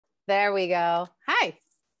There we go. Hi.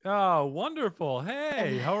 Oh, wonderful.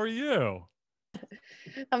 Hey, how are you?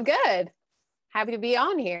 I'm good. Happy to be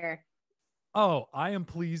on here. Oh, I am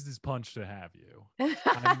pleased as punch to have you.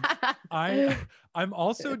 I'm I I'm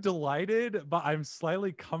also delighted, but I'm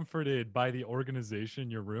slightly comforted by the organization in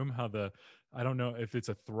your room, I don't know if it's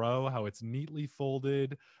a throw, how it's neatly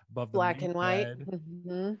folded above the Black main and white. bed.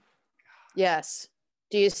 Mm-hmm. Yes.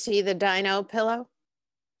 Do you see the dino pillow?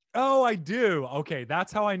 Oh, I do. Okay,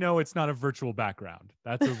 that's how I know it's not a virtual background.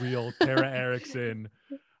 That's a real Tara Erickson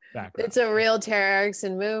background. It's a real Tara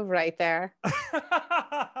Erickson move right there.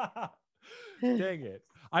 Dang it.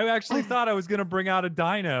 I actually thought I was going to bring out a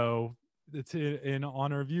dino in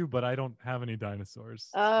honor of you, but I don't have any dinosaurs.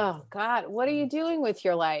 Oh, God. What are you doing with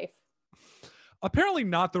your life? Apparently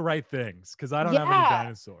not the right things because I don't have any Yeah.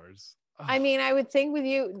 dinosaurs. I mean, I would think with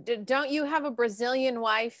you, don't you have a Brazilian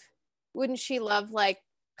wife? Wouldn't she love like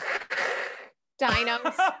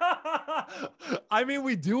dinos? I mean,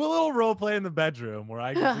 we do a little role play in the bedroom where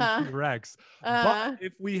I can do T-Rex, but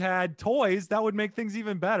if we had toys, that would make things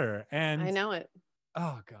even better. And I know it.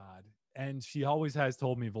 Oh God. And she always has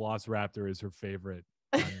told me Velociraptor is her favorite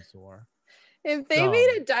dinosaur. If they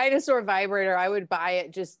made a dinosaur vibrator, I would buy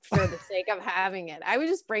it just for the sake of having it. I would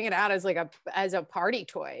just bring it out as like a party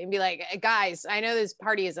toy and be like, guys, I know this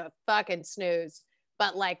party is a fucking snooze,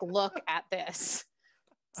 but like, look at this.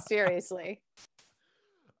 Seriously.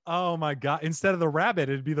 Oh my God. Instead of the rabbit,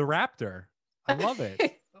 it'd be the raptor. I love it.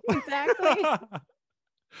 Exactly.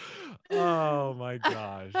 Oh my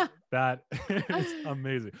gosh. That is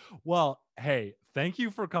amazing. Well, hey, thank you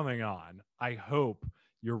for coming on. I hope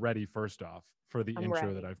you're ready first off for the intro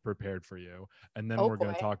ready. that I've prepared for you. And then we're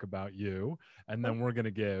going to talk about you. And then we're going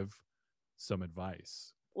to give some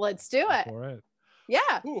advice. Let's do it. For it.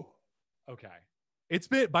 Yeah. Ooh. Okay. It's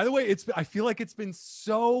been, by the way, I feel like it's been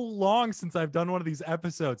so long since I've done one of these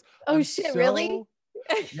episodes. Oh shit, really?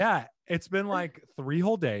 Yeah. It's been like 3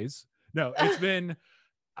 whole days. No,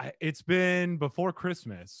 it's been before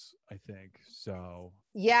Christmas, I think. So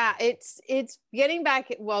yeah, it's getting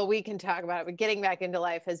back. Well, we can talk about it, but getting back into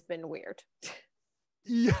life has been weird.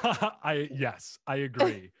 Yeah, I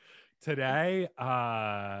agree. Today,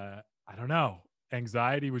 I don't know.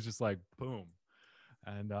 Anxiety was just like boom.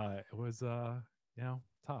 And it was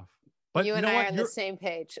tough. But you and I are on the same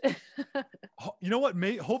page. You know what?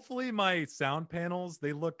 Hopefully my sound panels,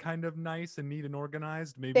 they look kind of nice and neat and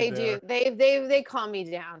organized. Maybe they do. They calm me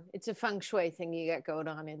down. It's a feng shui thing you got going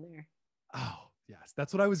on in there. Oh, yes.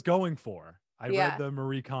 That's what I was going for. I read the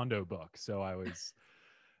Marie Kondo book, so I was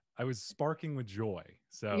sparking with joy.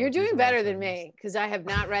 So you're doing better than me because I have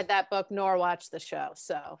not read that book nor watched the show.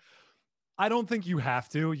 So I don't think you have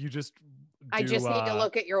to. You just I just need to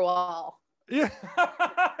look at your wall. Yeah.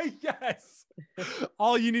 Yes.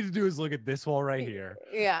 All you need to do is look at this wall right here.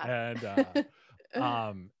 Yeah. And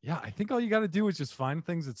I think all you got to do is just find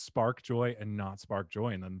things that spark joy and not spark joy,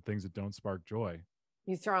 and then things that don't spark joy,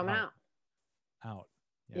 you throw them out.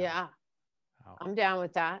 Yeah. Out. I'm down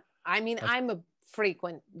with that. I mean, I'm a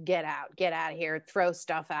frequent get out here, throw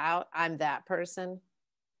stuff out. I'm that person.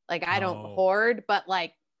 Like I don't hoard, but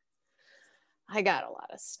like I got a lot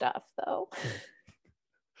of stuff though.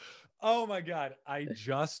 Oh my God.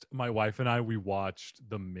 My wife and I, we watched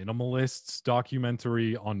the Minimalists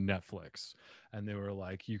documentary on Netflix. And they were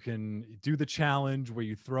like, you can do the challenge where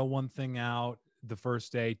you throw one thing out the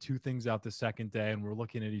first day, 2 things out the second day. And we're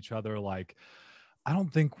looking at each other like, I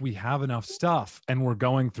don't think we have enough stuff. And we're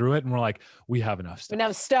going through it and we're like, we have enough stuff.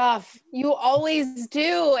 Enough stuff. You always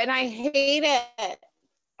do. And I hate it.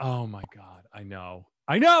 Oh my God. I know.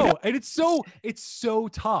 And it's so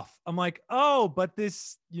tough. I'm like, oh, but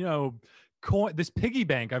this, this piggy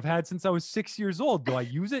bank I've had since I was 6 years old. Do I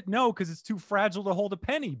use it? No, because it's too fragile to hold a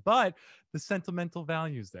penny, but the sentimental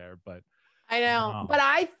value's there. But I know, but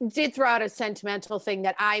I did throw out a sentimental thing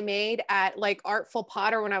that I made at like Artful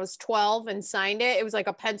Potter when I was 12 and signed it. It was like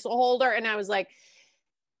a pencil holder. And I was like,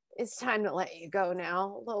 it's time to let you go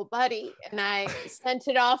now, little buddy. And I sent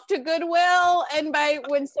it off to Goodwill. And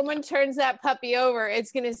when someone turns that puppy over,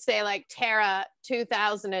 it's going to say like Tara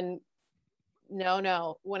 2000 and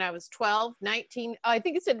when I was 12, 19, I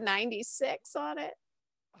think it said 96 on it.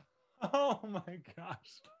 Oh my gosh.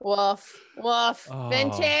 Woof.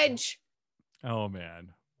 Vintage. Oh man.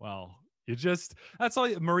 Well, that's all.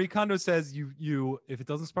 Marie Kondo says you, if it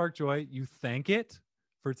doesn't spark joy, you thank it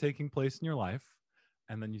for taking place in your life.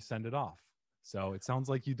 And then you send it off. So it sounds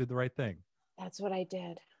like you did the right thing. That's what I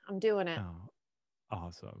did. I'm doing it. Oh,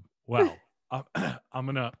 awesome. Well, I'm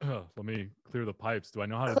going to, let me clear the pipes. Do I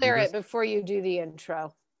know how to clear it before you do the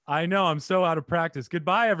intro? I know. I'm so out of practice.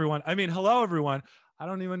 Goodbye, everyone. Hello, everyone. I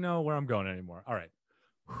don't even know where I'm going anymore. All right.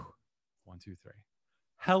 2, 3.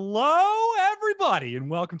 Hello, everybody, and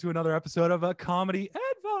welcome to another episode of a Comedy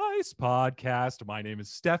Advice Podcast. My name is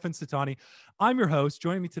Stefan Satani. I'm your host.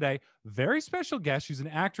 Joining me today, very special guest. She's an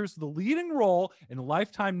actress with a leading role in the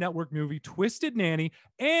Lifetime Network movie Twisted Nanny,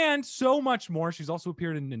 and so much more. She's also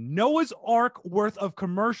appeared in the Noah's Ark worth of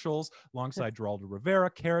commercials alongside Geraldo Rivera,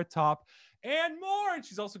 Carrot Top, and more. And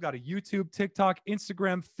she's also got a YouTube, TikTok,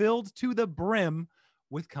 Instagram filled to the brim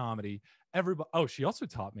with comedy. Everybody. Oh, she also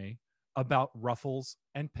taught me about ruffles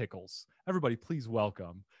and pickles. Everybody, please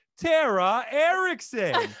welcome Tara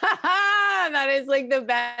Erickson. That is like the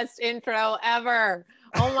best intro ever.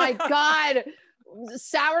 Oh my God.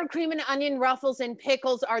 Sour cream and onion ruffles and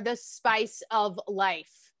pickles are the spice of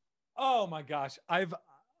life. Oh my gosh.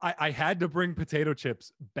 I had to bring potato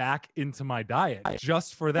chips back into my diet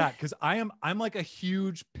just for that, because I'm like a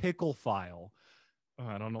huge pickle file. Oh,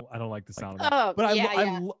 I don't know. I don't like the sound of that. Oh, but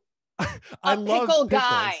yeah. I love pickle pickles.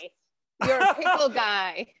 Guy. You're a pickle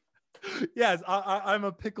guy. Yes, I'm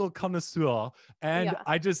a pickle connoisseur, and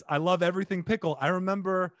Yeah. I love everything pickle. I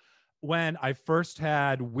remember when I first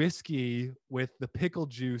had whiskey with the pickle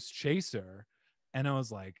juice chaser, and I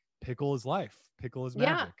was like, pickle is life. Pickle is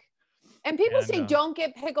magic. And people say don't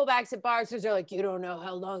get picklebacks at bars because they're like, you don't know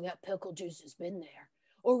how long that pickle juice has been there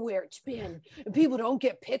or where it's been. And people don't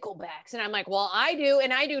get picklebacks. And I'm like, well, I do,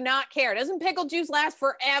 and I do not care. Doesn't pickle juice last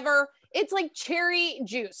forever? It's like cherry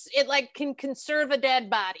juice. It like can conserve a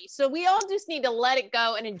dead body. So we all just need to let it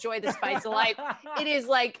go and enjoy the spice of life. It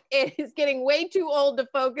is getting way too old to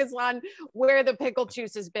focus on where the pickle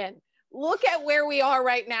juice has been. Look at where we are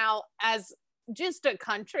right now as just a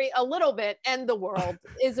country, a little bit, and the world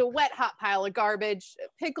is a wet, hot pile of garbage.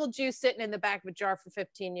 Pickle juice sitting in the back of a jar for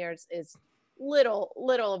 15 years is little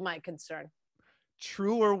of my concern.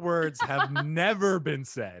 Truer words have never been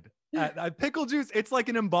said. Pickle juice, it's like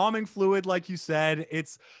an embalming fluid, like you said.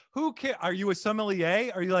 It's who care? Are you a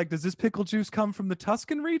sommelier? Are you like, does this pickle juice come from the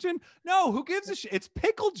Tuscan region? No, who gives a shit? It's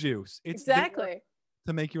pickle juice. It's exactly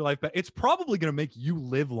to make your life better. It's probably going to make you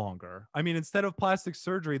live longer. I mean, instead of plastic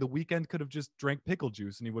surgery, the weekend could have just drank pickle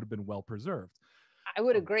juice and he would have been well preserved. I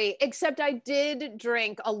would agree, except I did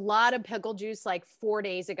drink a lot of pickle juice like 4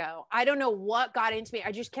 days ago. I don't know what got into me.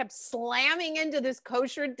 I just kept slamming into this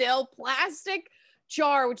kosher dill plastic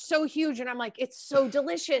jar, which is so huge. And I'm like, it's so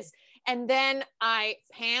delicious. And then I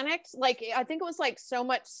panicked. Like, I think it was like so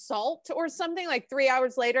much salt or something like 3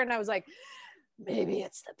 hours later. And I was like, maybe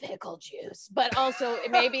it's the pickle juice, but also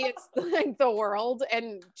maybe it's like the world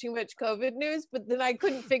and too much COVID news. But then I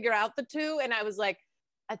couldn't figure out the two. And I was like,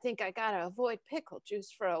 I think I gotta avoid pickle juice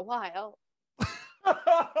for a while.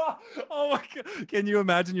 Oh my God. Can you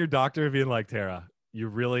imagine your doctor being like, Tara, you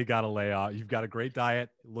really gotta lay off. You've got a great diet,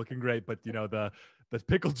 looking great, but you know, the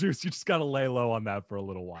pickle juice, you just gotta lay low on that for a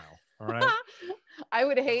little while. All right. I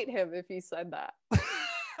would hate him if he said that.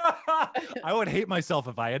 I would hate myself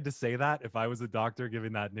if I had to say that, if I was a doctor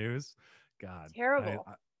giving that news. God, terrible.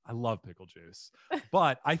 I love pickle juice.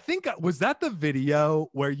 But I think, was that the video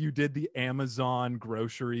where you did the Amazon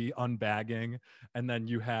grocery unbagging and then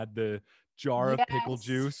you had the jar of pickle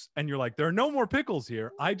juice and you're like, there are no more pickles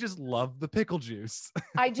here. I just love the pickle juice.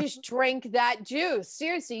 I just drank that juice.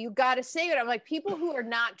 Seriously, you got to save it. I'm like, people who are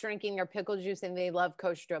not drinking their pickle juice and they love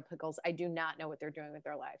kosher dill pickles, I do not know what they're doing with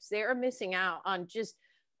their lives. They are missing out on just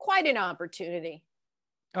quite an opportunity.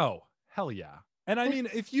 Oh, hell yeah. And I mean,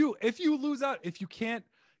 if you lose out, if you can't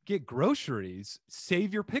get groceries,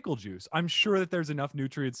 save your pickle juice. I'm sure that there's enough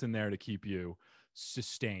nutrients in there to keep you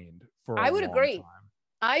sustained for a long time.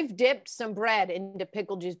 I've dipped some bread into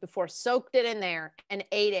pickle juice before, soaked it in there and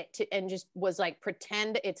ate it and just was like,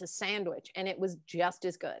 pretend it's a sandwich. And it was just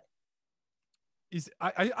as good.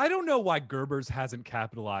 I don't know why Gerber's hasn't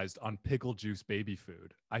capitalized on pickle juice baby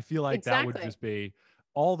food. I feel like that would just be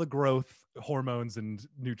all the growth hormones and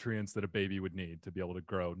nutrients that a baby would need to be able to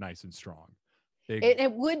grow nice and strong.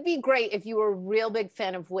 It would be great if you were a real big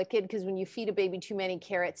fan of Wicked, because when you feed a baby too many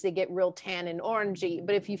carrots, they get real tan and orangey.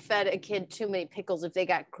 But if you fed a kid too many pickles, if they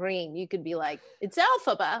got green, you could be like, it's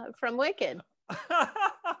Elphaba from Wicked.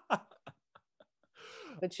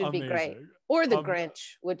 Which should be great. Or the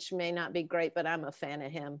Grinch, which may not be great, but I'm a fan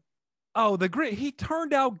of him. Oh, the Grinch. He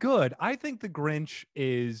turned out good. I think the Grinch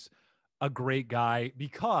is a great guy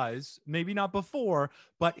because maybe not before,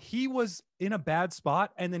 but he was in a bad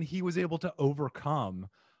spot and then he was able to overcome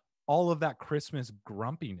all of that Christmas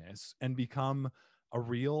grumpiness and become a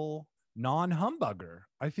real non-humbugger.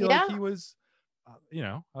 I feel like he was, a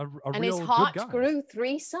real good guy. And his heart grew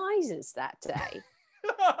 3 sizes that day.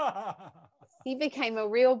 He became a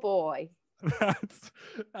real boy.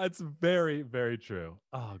 That's very, very true.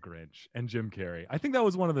 Oh, Grinch and Jim Carrey. I think that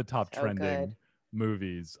was one of the top trending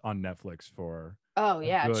movies on Netflix for Oh a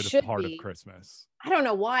yeah, it good should part of be. Christmas. I don't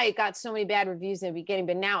know why it got so many bad reviews in the beginning,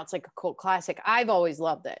 but now it's like a cult classic. I've always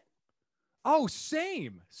loved it. Oh,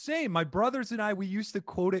 same. My brothers and I, we used to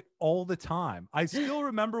quote it all the time. I still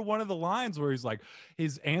remember one of the lines where he's like,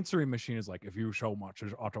 his answering machine is like, if you so much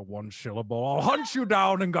as utter one syllable, I'll hunt you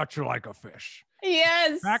down and gut you like a fish.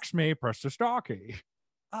 Yes. Fax me, press the star key.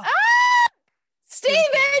 Oh. Ah! Steven,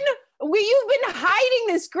 you've been hiding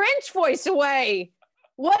this Grinch voice away.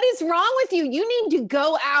 What is wrong with you? You need to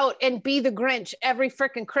go out and be the Grinch every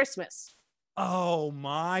freaking Christmas. Oh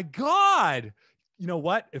my God. You know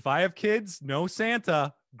what? If I have kids, no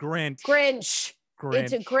Santa, Grinch. Grinch.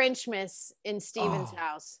 It's a Grinchmas in Steven's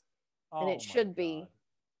house. And it should be.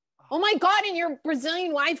 Oh my God. And your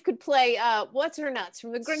Brazilian wife could play what's her nuts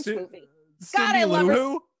from the Grinch movie. God, I love her.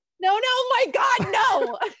 No, my God,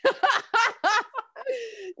 no.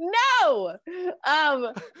 No.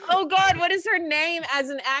 Oh God, what is her name as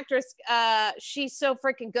an actress? She's so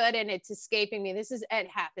freaking good and it's escaping me. It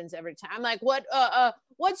happens every time. I'm like,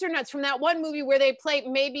 what's her nuts from that one movie where they play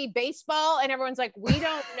maybe baseball and everyone's like, we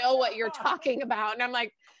don't know what you're talking about. And I'm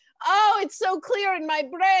like, oh, it's so clear in my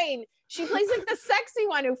brain. She plays like the sexy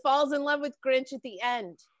one who falls in love with Grinch at the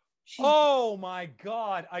end. Oh my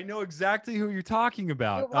God. I know exactly who you're talking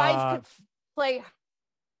about. Your wife could play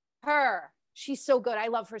her. She's so good. I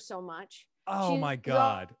love her so much. Oh my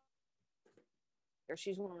God.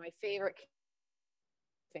 She's one of my favorite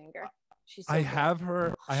finger. She's so I have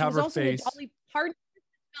her face. Dolly Parton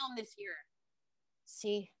film this year.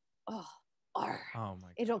 See? Oh my God.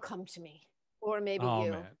 It'll come to me. Or maybe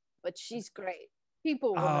you. Man. But she's great.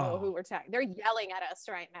 People will know who we're talking. They're yelling at us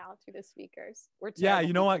right now through the speakers. Yeah,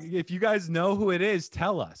 you know what? If you guys know who it is,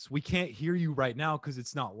 tell us. We can't hear you right now because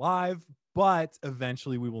it's not live, but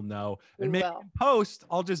eventually we will know. And maybe in post,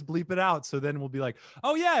 I'll just bleep it out. So then we'll be like,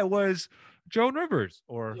 oh yeah, it was Joan Rivers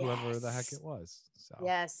or whoever the heck it was. So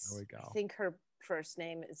yes, there we go. I think her first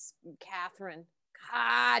name is Catherine.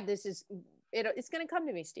 God, it's going to come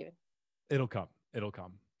to me, Steven. It'll come.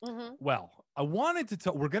 Mm-hmm. Well, I wanted to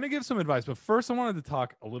talk, we're going to give some advice, but first I wanted to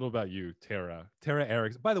talk a little about you, Tara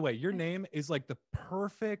Erickson. By the way, your name is like the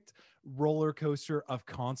perfect roller coaster of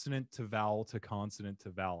consonant to vowel to consonant to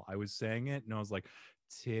vowel. I was saying it and I was like,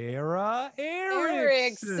 Tara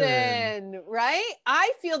Erickson, right?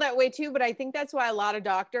 I feel that way too, but I think that's why a lot of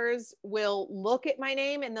doctors will look at my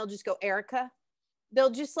name and they'll just go Erica. They'll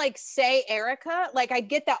just like say Erica. Like I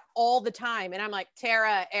get that all the time. And I'm like,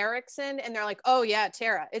 Tara Erickson. And they're like, oh yeah,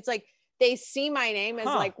 Tara. It's like, they see my name as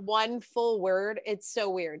like one full word. It's so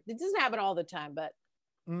weird. It doesn't happen all the time, but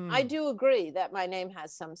I do agree that my name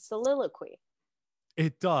has some soliloquy.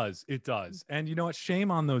 It does. And you know what?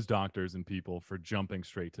 Shame on those doctors and people for jumping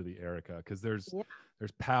straight to the Erica, because there's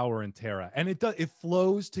power in Tara. And it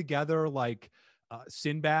flows together like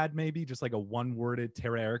Sinbad, maybe just like a one-worded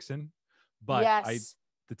Tara Erickson. But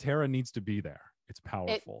the Tara needs to be there. It's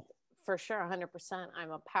powerful. For sure, 100%. I'm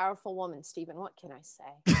a powerful woman, Stephen. What can I say?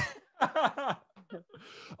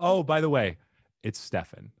 Oh, by the way, it's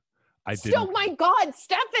Stefan. Oh my God,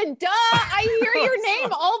 Stefan, duh. I hear your name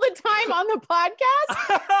all the time on the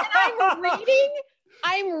podcast. And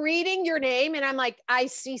I'm reading your name and I'm like, I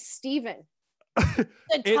see Stephen.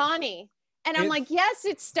 Satani. And I'm like, yes,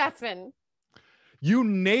 it's Stefan. You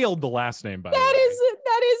nailed the last name, by the way.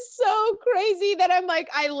 That is so crazy that I'm like,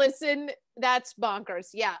 I listen. That's bonkers.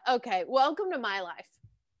 Yeah. Okay. Welcome to my life.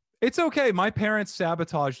 It's okay. My parents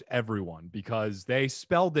sabotaged everyone because they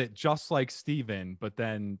spelled it just like Steven, but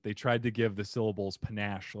then they tried to give the syllables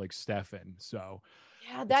panache like Stefan. So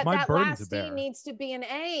yeah, that last D needs to be an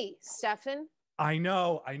A, Stefan. I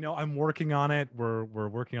know. I'm working on it. We're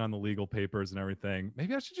working on the legal papers and everything.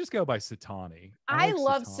 Maybe I should just go by Satani. I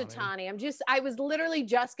love Satani. I was literally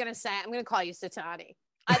just going to say, I'm going to call you Satani.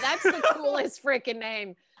 That's the coolest freaking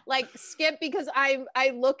name. Like Skip, because I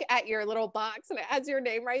look at your little box and it has your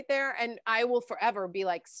name right there. And I will forever be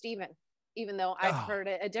like Steven, even though I've heard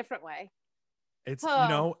it a different way. It's,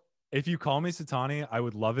 if you call me Satani, I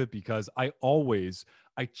would love it because I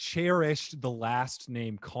cherished the last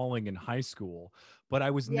name calling in high school, but I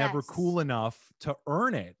was never cool enough to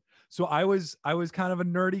earn it. So I was kind of a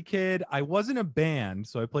nerdy kid. I wasn't a band,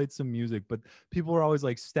 so I played some music, but people were always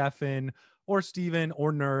like Stefan or Steven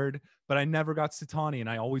or nerd, but I never got Satani, and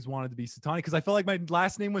I always wanted to be Satani because I felt like my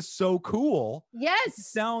last name was so cool. Yes. It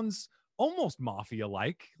sounds almost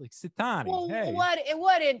mafia-like Satani. Well, hey.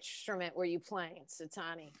 What instrument were you playing,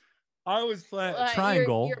 Satani? I was playing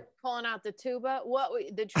triangle. You're pulling out the tuba.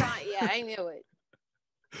 Yeah, I knew it.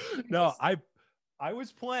 No, I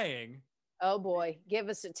was playing. Oh boy, give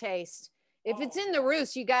us a taste. If it's in the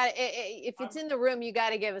roost, you got. If it's in the room, you got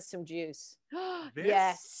to give us some juice.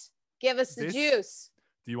 Yes, give us the juice.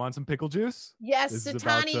 Do you want some pickle juice? Yes,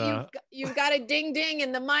 Satani, you've got a ding ding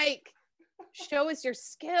in the mic. Show us your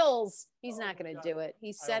skills. He's not going to do it.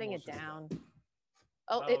 He's setting it down.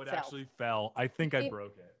 Oh, it fell. Actually fell. I think I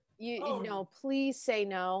broke it. You know, please say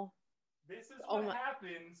no. This is what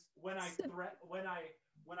happens when I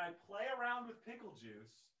play around with pickle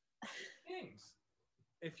juice. It stings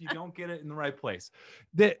if you don't get it in the right place.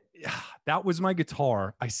 That was my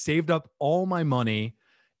guitar. I saved up all my money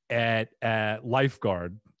at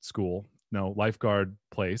lifeguard school. No, lifeguard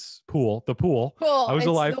place, the pool. I was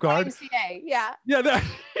a lifeguard. Yeah.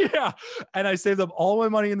 Yeah. And I saved up all my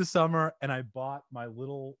money in the summer and I bought my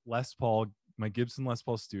little my Gibson Les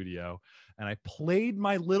Paul Studio, and I played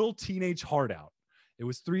my little teenage heart out. It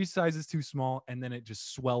was 3 sizes too small, and then it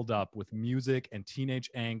just swelled up with music and teenage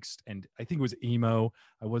angst, and I think it was emo.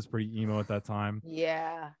 I was pretty emo at that time.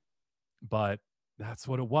 Yeah. But that's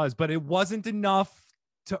what it was. But it wasn't enough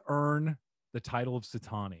to earn the title of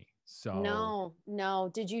Satani. So No.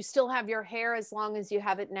 Did you still have your hair as long as you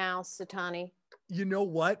have it now, Satani? You know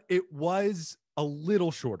what? It was a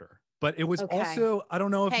little shorter, but it was also, I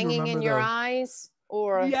don't know if hanging you remember in your eyes.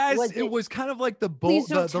 Or yes, it was kind of like the bowl. Please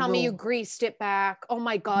don't tell me you greased it back. Oh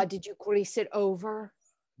my God, did you grease it over?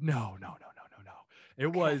 No. It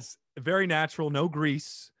was very natural, no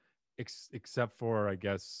grease, except for, I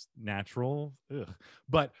guess, natural. Ugh.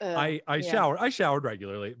 But I showered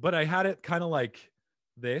regularly, but I had it kind of like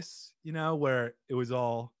this, where it was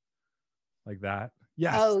all like that.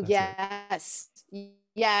 Yes. Oh,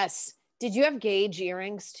 yes. Did you have gauge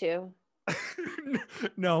earrings too?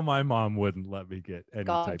 No, my mom wouldn't let me get any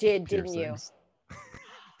type of piercings. Didn't you?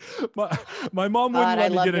 my mom wouldn't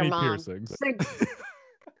let me get any piercings.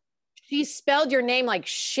 She spelled your name like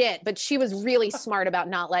shit, but she was really smart about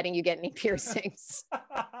not letting you get any piercings.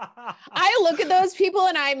 I look at those people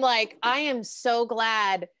and I'm like, I am so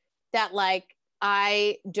glad that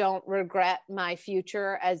I don't regret my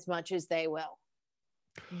future as much as they will.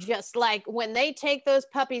 Just like when they take those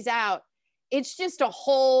puppies out, it's just a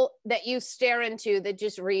hole that you stare into that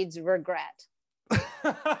just reads regret.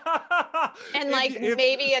 And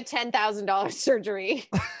maybe a $10,000 surgery.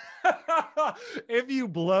 If you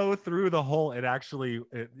blow through the hole,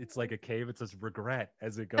 it's like a cave. It says regret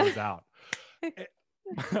as it goes out.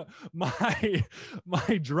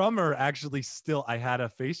 My drummer actually I had a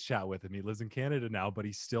face chat with him. He lives in Canada now, but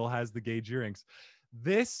he still has the gauge earrings.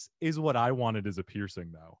 This is what I wanted as a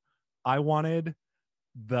piercing though. I wanted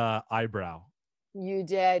the eyebrow. You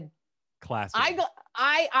did. Classic.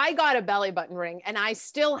 I got a belly button ring and I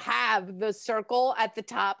still have the circle at the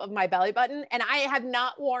top of my belly button, and I have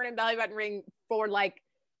not worn a belly button ring for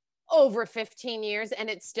over 15 years, and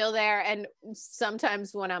it's still there. And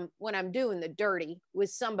sometimes when I'm doing the dirty with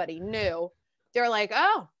somebody new, they're like,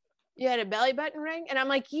 "Oh, you had a belly button ring?" And I'm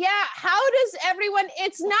like, "Yeah, how does everyone,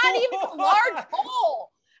 it's not even a large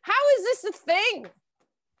hole. How is this a thing?"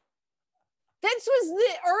 This was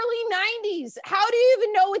the early 90s. How do you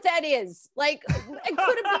even know what that is? I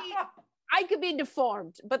could be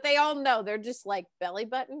deformed, but they all know. They're just like, belly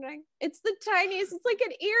button ring. It's the tiniest, it's like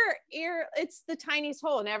an ear, it's the tiniest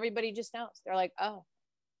hole, and everybody just knows. They're like, oh.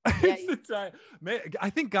 Yeah.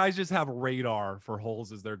 I think guys just have radar for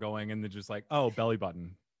holes as they're going, and they're just like, oh, belly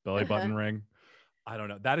button ring. I don't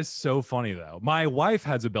know. That is so funny though. My wife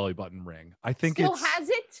has a belly button ring. I think has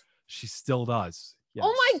it? She still does. Yes.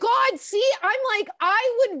 Oh my God. See, I'm like,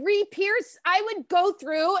 I would re-pierce. I would go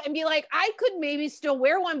through and be like, I could maybe still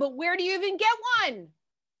wear one, but where do you even get one?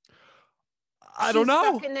 I don't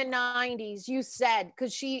know. Stuck in the 90s, you said,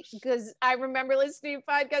 because I remember listening to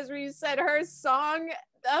a podcast where you said her song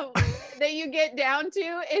that you get down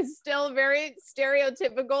to is still very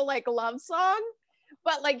stereotypical, like love song.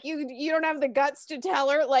 But you don't have the guts to tell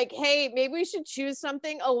her, hey, maybe we should choose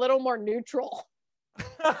something a little more neutral.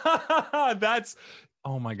 That's,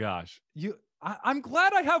 oh my gosh. I'm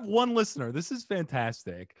glad I have one listener. This is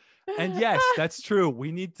fantastic. And yes, that's true.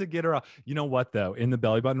 We need to get her. You know what though? In the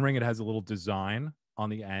belly button ring, it has a little design on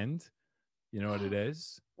the end. You know what it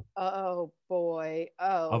is? Oh boy.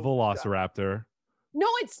 Oh, a velociraptor. God. No,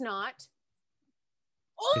 it's not.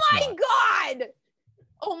 Oh my God.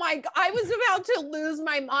 Oh my God. I was about to lose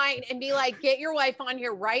my mind and be like, get your wife on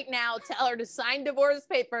here right now. Tell her to sign divorce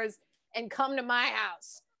papers and come to my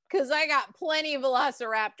house, because I got plenty of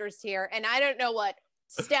velociraptors here, and I don't know what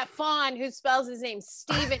Stefan, who spells his name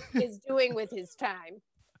Steven, is doing with his time.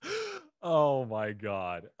 Oh my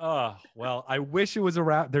God. Well, I wish it was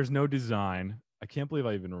a there's no design. I can't believe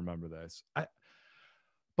I even remember this.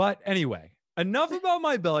 But anyway, enough about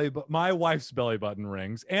my belly, but my wife's belly button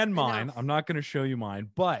rings and mine. Enough. I'm not going to show you mine,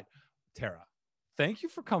 but Tara, thank you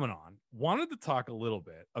for coming on. Wanted to talk a little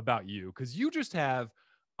bit about you because you just have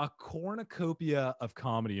a cornucopia of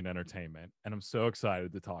comedy and entertainment, and I'm so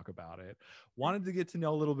excited to talk about it. Wanted to get to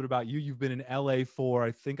know a little bit about you. You've been in LA for,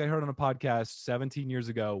 I think I heard on a podcast 17 years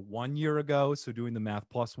ago, 1 year ago. So doing the math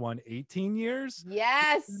plus one, 18 years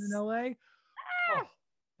Yes. in LA. Oh,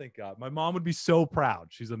 thank God. My mom would be so proud.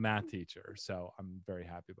 She's a math teacher. So I'm very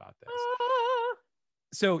happy about this.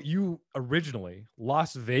 So you originally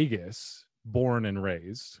Las Vegas, born and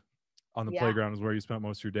raised on the playground is where you spent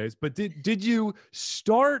most of your days. But did you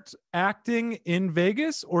start acting in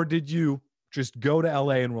Vegas, or did you just go to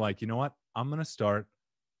LA and were like, you know what? I'm going to start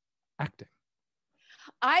acting.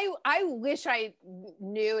 I wish I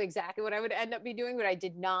knew exactly what I would end up be doing, but I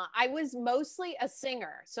did not. I was mostly a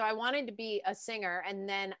singer. So I wanted to be a singer. And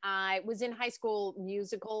then I was in high school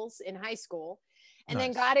musicals in high school, and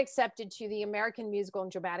then got accepted to the American Musical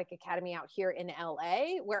and Dramatic Academy out here in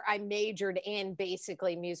LA, where I majored in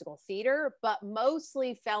basically musical theater, but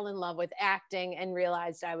mostly fell in love with acting and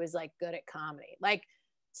realized I was like good at comedy. Like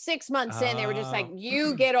 6 months in, they were just like,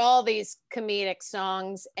 you get all these comedic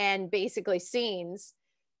songs and basically scenes.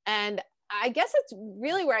 And I guess it's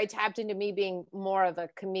really where I tapped into me being more of a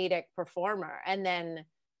comedic performer. And then,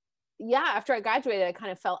 after I graduated, I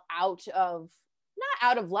kind of fell not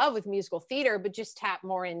out of love with musical theater, but just tapped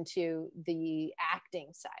more into the acting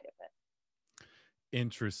side of it.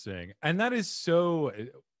 Interesting. And that is so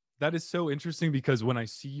interesting, because when I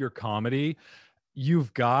see your comedy,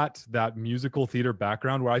 you've got that musical theater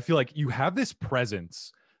background where I feel like you have this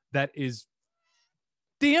presence that is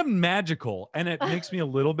damn magical, and it makes me a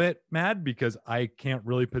little bit mad because I can't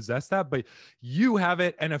really possess that, but you have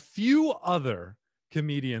it, and a few other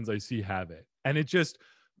comedians I see have it. And it just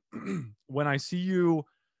when I see you,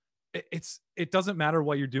 it doesn't matter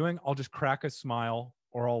what you're doing, I'll just crack a smile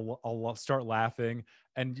or I'll start laughing.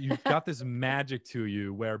 And you've got this magic to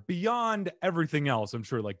you where beyond everything else, I'm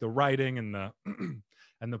sure, like the writing and the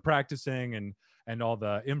and the practicing and all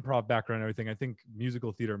the improv background and everything, I think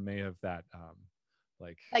musical theater may have that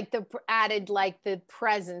like the added, like the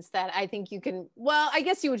presence that I think you can, well, I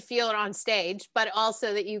guess you would feel it on stage, but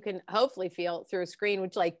also that you can hopefully feel through a screen,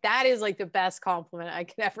 which like, that is like the best compliment I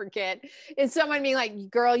could ever get, is someone being like,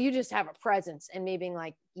 girl, you just have a presence. And me being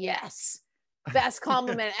like, yes, best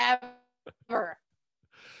compliment ever.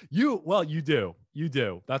 You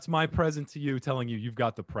do. That's my present to you, telling you you've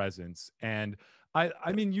got the presence. And I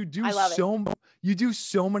mean, you do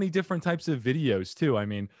so many different types of videos too. I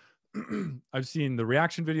mean, I've seen the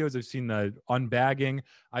reaction videos. I've seen the unbagging.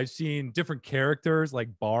 I've seen different characters like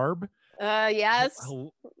Barb. Yes.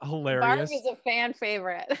 Hilarious. Barb is a fan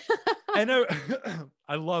favorite. I know.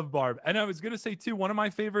 I love Barb. And I was going to say too, one of my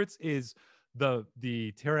favorites is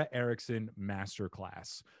the Tara Erickson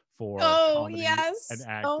masterclass for comedy and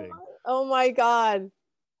acting. Oh my God.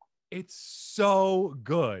 It's so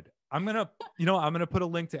good. I'm going to put a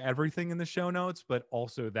link to everything in the show notes, but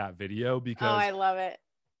also that video, because I love it.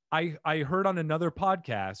 I heard on another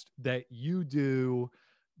podcast that you do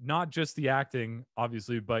not just the acting,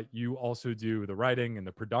 obviously, but you also do the writing and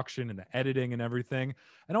the production and the editing and everything.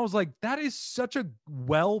 And I was like, that is such a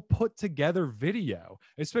well put together video,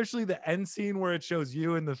 especially the end scene where it shows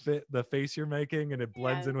you and the face you're making, and it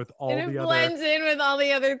blends in with all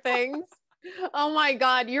the other things. Oh my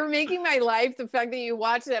God, you're making my life. The fact that you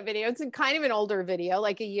watched that video, it's kind of an older video,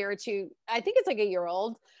 like a year or two. I think it's like a year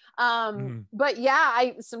old. But yeah,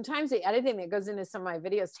 sometimes the editing that goes into some of my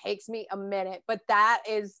videos takes me a minute, but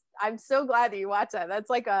I'm so glad that you watch that. That's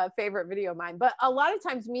like a favorite video of mine. But a lot of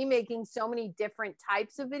times me making so many different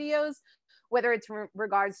types of videos, whether it's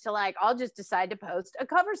regards to like, I'll just decide to post a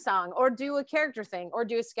cover song or do a character thing or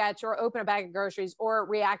do a sketch or open a bag of groceries or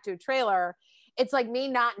react to a trailer. It's like me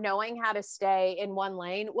not knowing how to stay in one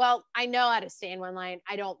lane. Well, I know how to stay in one lane.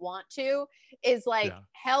 I don't want to, is like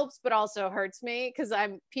helps, but also hurts me. Cause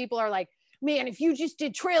people are like, man, if you just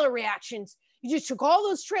did trailer reactions, you just took all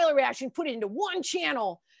those trailer reactions, put it into one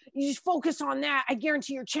channel, you just focus on that, I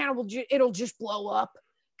guarantee your channel it'll just blow up.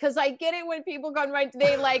 Cause I get it when people go right,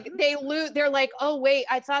 they're like, oh wait,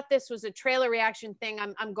 I thought this was a trailer reaction thing.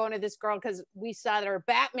 I'm going to this girl because we saw that her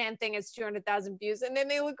Batman thing has 200,000 views. And then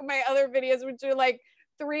they look at my other videos, which are like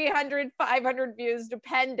 300, 500 views,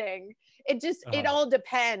 depending. It all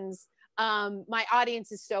depends. My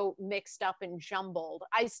audience is so mixed up and jumbled.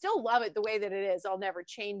 I still love it the way that it is. I'll never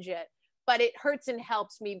change it, but it hurts and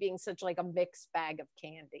helps me being such like a mixed bag of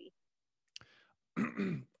candy.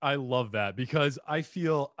 I love that, because I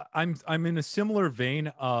feel I'm in a similar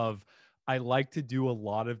vein of, I like to do a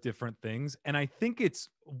lot of different things. And I think it's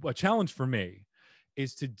a challenge for me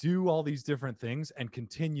is to do all these different things and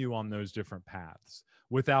continue on those different paths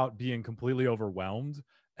without being completely overwhelmed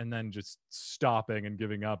and then just stopping and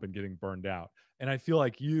giving up and getting burned out. And I feel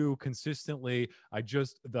like you consistently,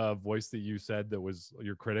 the voice that you said that was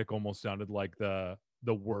your critic almost sounded like the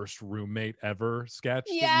worst roommate ever sketch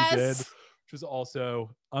that you did, Yes. which is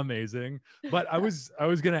also amazing. But I was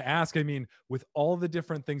going to ask, I mean, with all the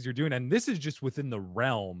different things you're doing, and this is just within the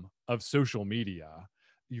realm of social media,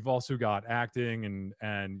 you've also got acting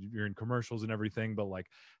and you're in commercials and everything, but like,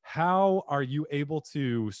 how are you able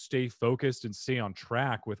to stay focused and stay on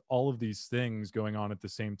track with all of these things going on at the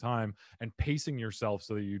same time and pacing yourself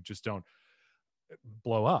so that you just don't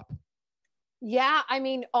blow up? Yeah, I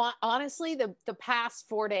mean, honestly, the past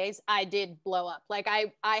 4 days, I did blow up. Like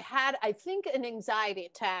I had, I think, an anxiety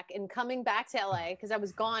attack in coming back to LA because I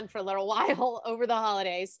was gone for a little while over the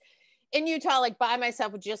holidays in Utah, like by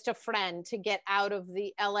myself with just a friend to get out of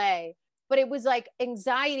the LA. But it was like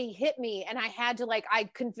anxiety hit me, and I had to I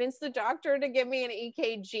convinced the doctor to give me an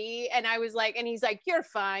EKG, and I was like, and he's like, "You're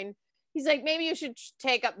fine." He's like, "Maybe you should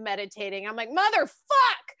take up meditating." I'm like,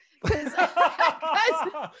 "Motherfuck." Because I'm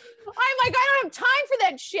like, I don't have time for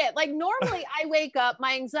that shit. Like normally I wake up,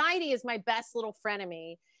 my anxiety is my best little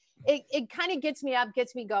frenemy. It kind of gets me up,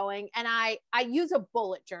 gets me going. And I use a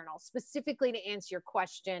bullet journal specifically to answer your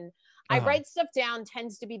question. I write stuff down,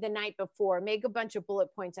 tends to be the night before, make a bunch of bullet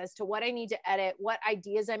points as to what I need to edit, what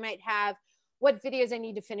ideas I might have, what videos I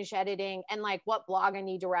need to finish editing, and like what blog I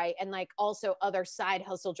need to write. And like also other side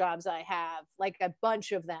hustle jobs I have, like a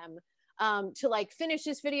bunch of them. To like finish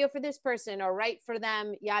this video for this person or write for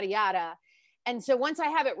them, yada, yada. And so once I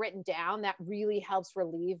have it written down, that really helps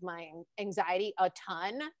relieve my anxiety a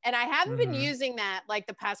ton. And I haven't been using that like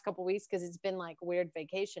the past couple of weeks because it's been like weird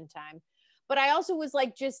vacation time. But I also was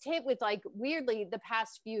like just hit with like weirdly the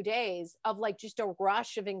past few days of like just a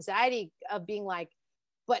rush of anxiety of being like,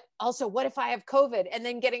 but also what if I have COVID? And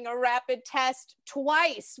then getting a rapid test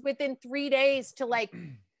twice within 3 days to like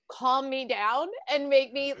calm me down and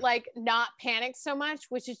make me like not panic so much,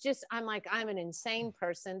 which is just, I'm like, I'm an insane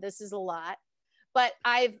person. This is a lot. But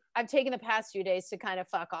I've taken the past few days to kind of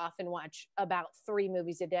fuck off and watch about 3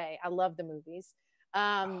 movies a day. I love the movies.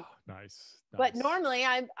 Nice. But normally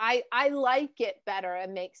I like it better. It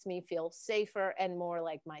makes me feel safer and more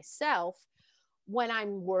like myself when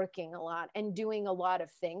I'm working a lot and doing a lot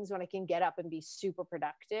of things, when I can get up and be super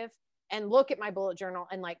productive and look at my bullet journal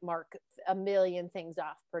and like mark a million things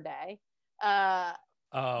off per day. But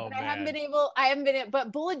I haven't been,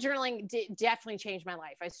 but bullet journaling definitely changed my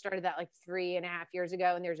life. I started that like 3.5 years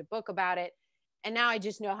ago, and there's a book about it. And now I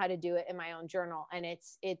just know how to do it in my own journal. And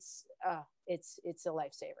it's a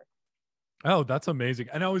lifesaver. Oh, that's amazing.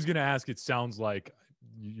 And I was going to ask, it sounds like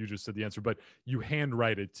you just said the answer, but you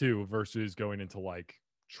handwrite it too versus going into like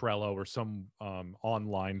Trello or some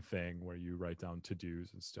online thing where you write down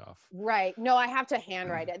to-dos and stuff. Right. No, I have to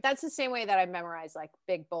handwrite it. That's the same way that I memorize like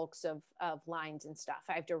big bulks of lines and stuff.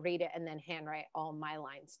 I have to read it and then handwrite all my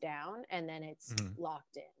lines down, and then it's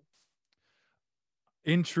locked in.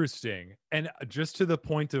 Interesting. And just to the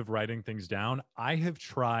point of writing things down, I have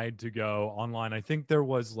tried to go online. I think there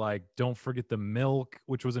was like Don't Forget the Milk,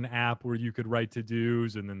 which was an app where you could write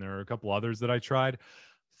to-dos, and then there are a couple others that I tried.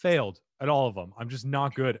 Failed at all of them. I'm just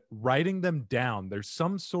not good writing them down. There's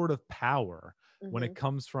some sort of power when it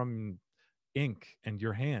comes from ink and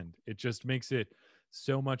your hand. It just makes it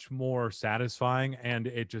so much more satisfying, and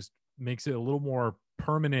it just makes it a little more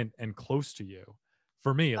permanent and close to you,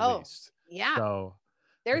 for me at least. Yeah. So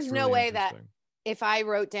there's no really way that if I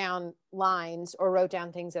wrote down lines or wrote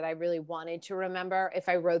down things that I really wanted to remember, if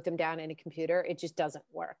I wrote them down in a computer, it just doesn't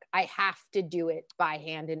work. I have to do it by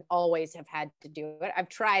hand and always have had to do it. I've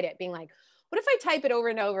tried it being like, what if I type it over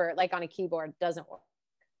and over, like on a keyboard? It doesn't work.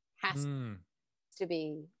 Has to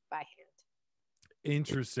be by hand.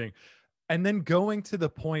 Interesting. And then going to the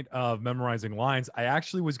point of memorizing lines, I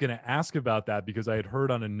actually was going to ask about that because I had heard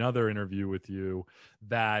on another interview with you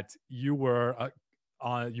that you were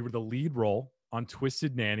the lead role on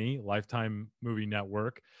Twisted Nanny, Lifetime Movie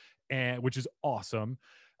Network, and which is awesome.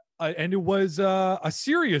 And it was a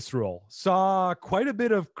serious role. Saw quite a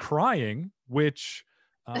bit of crying, which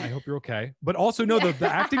I hope you're okay. But also, no, the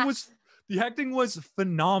acting was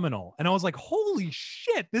phenomenal, and I was like, "Holy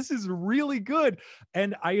shit, this is really good!"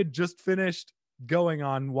 And I had just finished going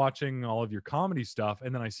on watching all of your comedy stuff,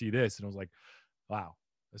 and then I see this, and I was like, "Wow,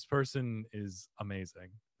 this person is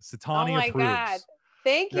amazing." Satani approves. God.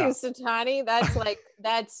 Thank you, Satani. That's like,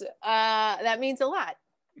 that means a lot.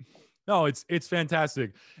 No, it's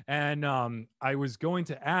fantastic. And I was going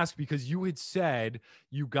to ask because you had said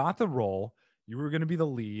you got the role, you were going to be the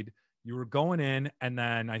lead, you were going in, and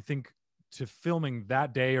then I think to filming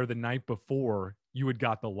that day or the night before, you had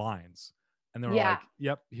got the lines. And they were Yeah. like,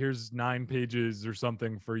 "Yep, here's 9 pages or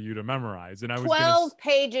something for you to memorize." And I was 12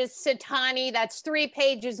 pages, Satani. That's 3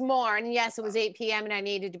 pages more. And yes, it was 8 p.m. and I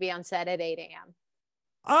needed to be on set at 8 a.m.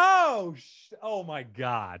 Oh my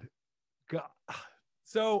God.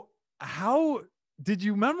 So how did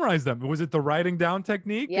you memorize them? Was it the writing down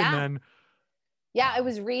technique? And Yeah. then Yeah, I wow.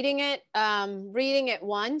 was reading it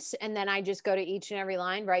once, and then I just go to each and every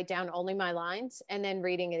line, write down only my lines, and then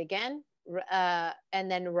reading it again,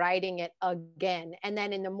 and then writing it again. And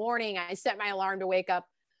then in the morning, I set my alarm to wake up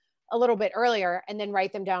a little bit earlier and then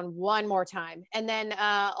write them down one more time. And then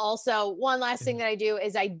also one last thing that I do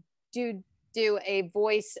is I do a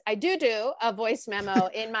voice memo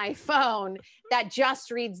in my phone that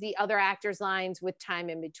just reads the other actors' lines with time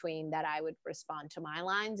in between that I would respond to my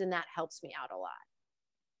lines, and that helps me out a lot.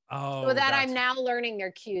 So Oh, that I'm now learning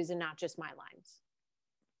their cues and not just my lines.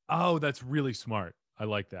 oh, that's really smart. I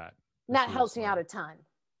like that. And That's that really helps me smart. out a ton.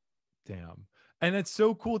 Damn. And it's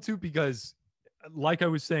so cool too, because like I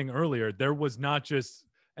was saying earlier, there was not just,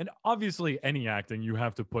 and obviously any acting, you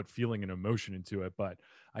have to put feeling and emotion into it. But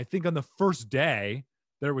I think on the first day,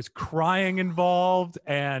 there was crying involved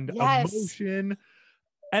and Yes. emotion.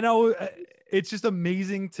 And it's just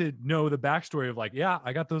amazing to know the backstory of like, yeah,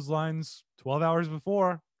 I got those lines 12 hours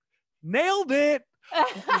before. Nailed it.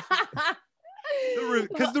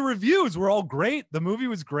 Because the reviews were all great. The movie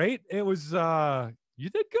was great. It was, you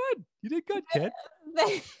did good. You did good, kid.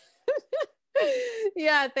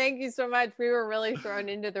 Yeah, thank you so much. We were really thrown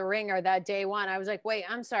into the ringer that day one. I was like, wait,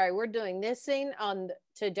 I'm sorry, we're doing this scene on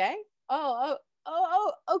today? Oh,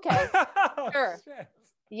 okay. Sure. Shit.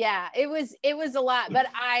 Yeah, it was a lot, but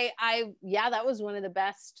yeah, that was one of the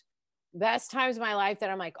best times of my life that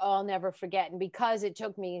I'm like, oh, I'll never forget. And because it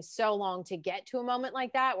took me so long to get to a moment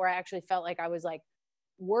like that, where I actually felt like I was like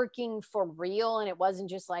working for real, and it wasn't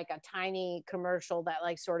just like a tiny commercial that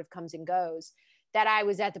like sort of comes and goes, that I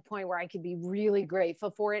was at the point where I could be really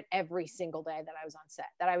grateful for it every single day that I was on set,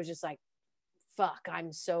 that I was just like, fuck,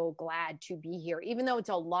 I'm so glad to be here. Even though it's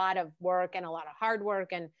a lot of work and a lot of hard work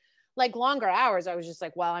and like longer hours, I was just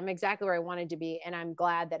like, well, I'm exactly where I wanted to be. And I'm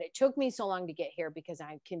glad that it took me so long to get here, because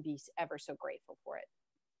I can be ever so grateful for it.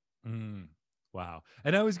 Wow.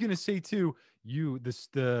 And I was going to say too,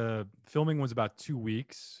 the filming was about 2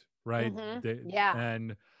 weeks, right? Mm-hmm. Yeah.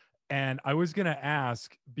 And I was going to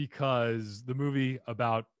ask, because the movie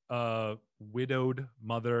about a widowed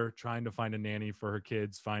mother trying to find a nanny for her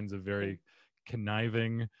kids finds a very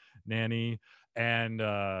conniving nanny. And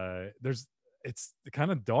it's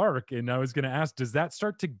kind of dark. And I was going to ask, does that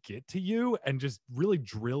start to get to you and just really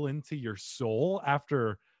drill into your soul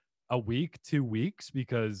after a week, 2 weeks?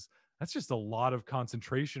 Because that's just a lot of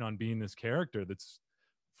concentration on being this character that's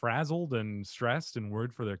frazzled and stressed and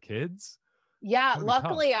worried for their kids. Yeah,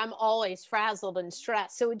 luckily I'm always frazzled and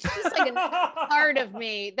stressed. So it's just like a part of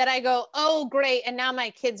me that I go, oh, great. And now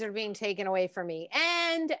my kids are being taken away from me.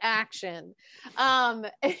 And action.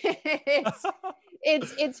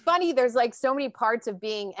 It's funny. There's like so many parts of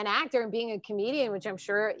being an actor and being a comedian, which I'm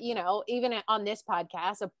sure, you know, even on this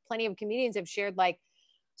podcast, plenty of comedians have shared like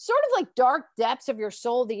sort of like dark depths of your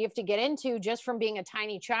soul that you have to get into just from being a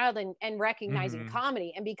tiny child and recognizing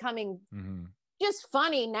comedy and becoming just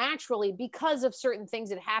funny naturally because of certain things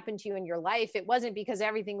that happened to you in your life. It wasn't because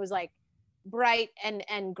everything was like bright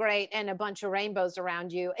and great and a bunch of rainbows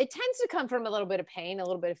around you. It tends to come from a little bit of pain, a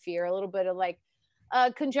little bit of fear, a little bit of like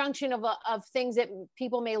a conjunction of things that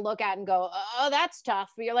people may look at and go, oh, that's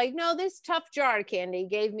tough. But you're like, no, this tough jar of candy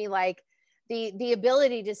gave me like the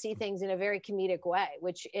ability to see things in a very comedic way,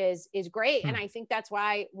 which is great. And I think that's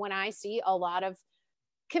why when I see a lot of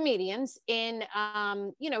comedians in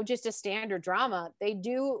you know, just a standard drama, they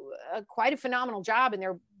do quite a phenomenal job, and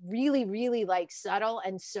they're really, really like subtle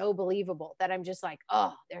and so believable that I'm just like,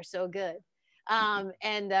 oh, they're so good.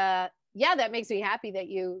 Yeah, that makes me happy that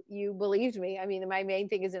you believed me. I mean, my main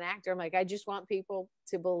thing as an actor, I'm like, I just want people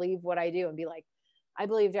to believe what I do and be like, I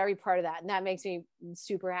believed every part of that, and that makes me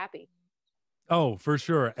super happy. Oh, for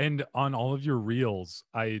sure. And on all of your reels,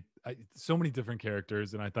 I so many different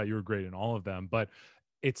characters, and I thought you were great in all of them. But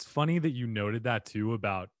it's funny that you noted that too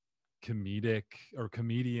about comedic or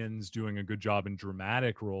comedians doing a good job in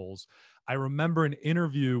dramatic roles. I remember an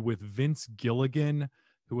interview with Vince Gilligan,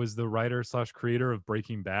 who was the writer / creator of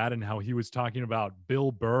Breaking Bad, and how he was talking about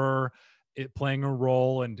Bill Burr playing a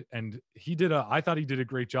role, and I thought he did a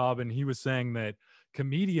great job, and he was saying that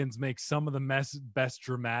comedians make some of the best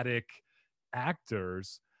dramatic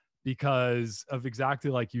actors. because of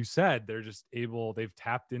exactly like you said, they're just able, they've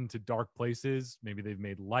tapped into dark places. Maybe they've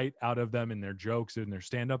made light out of them in their jokes and their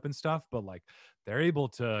stand-up and stuff, but like they're able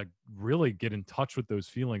to really get in touch with those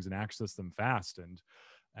feelings and access them fast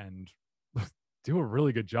and do a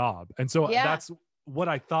really good job. And so Yeah. that's what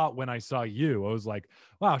I thought when I saw you. I was like,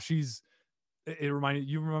 wow,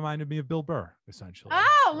 you reminded me of Bill Burr, essentially.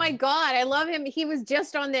 Oh my God. I love him. He was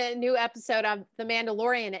just on the new episode of The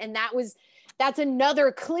Mandalorian. And that's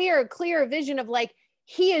another clear vision of like,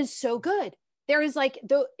 he is so good. There is like,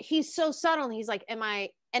 he's so subtle. And he's like, and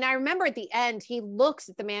I remember at the end, he looks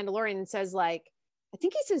at the Mandalorian and says like, I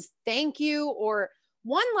think he says, thank you. Or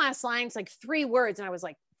one last line. It's like 3 words. And I was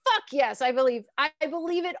like, fuck yes, I believe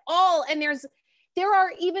it all. And there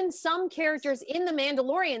are even some characters in The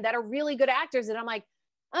Mandalorian that are really good actors. And I'm like,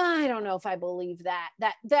 I don't know if I believe that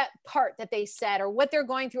part that they said or what they're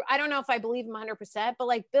going through. I don't know if I believe them 100%, but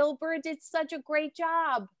like Bill Burr did such a great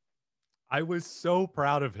job. I was so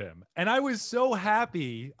proud of him. And I was so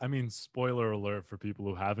happy. I mean, spoiler alert for people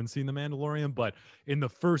who haven't seen The Mandalorian, but in the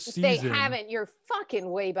first season. If they haven't, you're fucking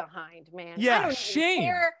way behind, man. Yeah, I don't shame.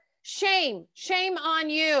 Care. Shame on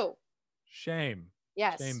you. Shame.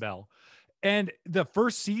 Yes. Shame, Bell. And the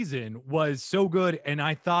first season was so good. And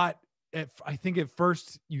I thought, I think at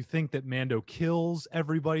first you think that Mando kills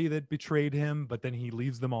everybody that betrayed him, but then he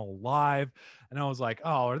leaves them all alive. And I was like,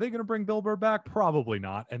 oh, are they going to bring Bill Burr back? Probably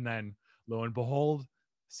not. And then lo and behold,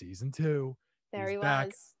 season 2, there he back.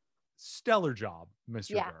 was. Stellar job,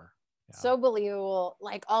 Mr. Burr. Yeah. So believable,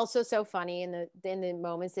 like also so funny in the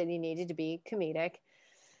moments that he needed to be comedic,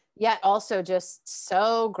 yet also just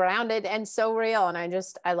so grounded and so real. And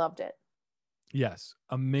I loved it. Yes.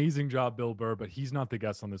 Amazing job, Bill Burr, but he's not the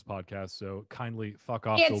guest on this podcast. So kindly fuck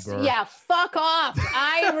off, Bill Burr. Yeah, fuck off.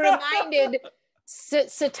 I reminded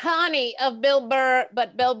Satani of Bill Burr,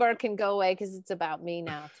 but Bill Burr can go away because it's about me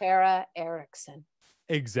now. Tara Erickson.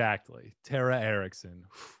 Exactly. Tara Erickson.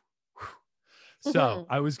 So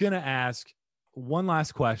I was going to ask one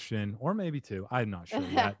last question, or maybe 2. I'm not sure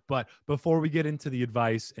yet. But before we get into the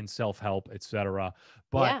advice and self-help, etc.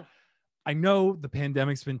 But yeah. I know the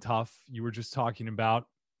pandemic's been tough. You were just talking about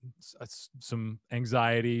some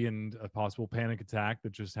anxiety and a possible panic attack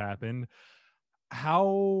that just happened.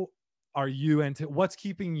 How are you, and what's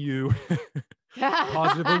keeping you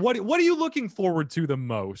positive? Or what are you looking forward to the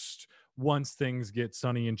most once things get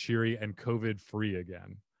sunny and cheery and COVID free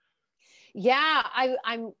again? Yeah,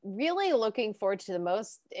 I'm really looking forward to the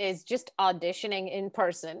most is just auditioning in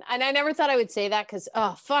person. And I never thought I would say that because,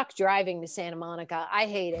 oh, fuck driving to Santa Monica. I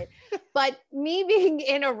hate it. But me being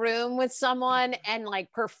in a room with someone and like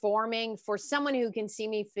performing for someone who can see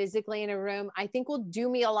me physically in a room, I think will do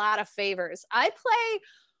me a lot of favors. I play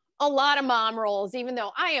a lot of mom roles, even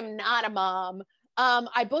though I am not a mom.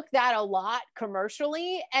 I book that a lot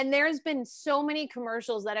commercially. And there's been so many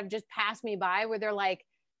commercials that have just passed me by where they're like,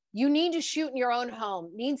 you need to shoot in your own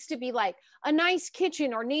home, needs to be like a nice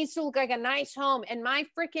kitchen or needs to look like a nice home. And my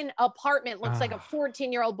freaking apartment looks like a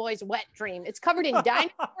 14-year-old boy's wet dream. It's covered in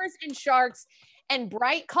dinosaurs and sharks and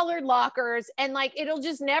bright colored lockers. And like, it'll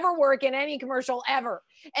just never work in any commercial ever.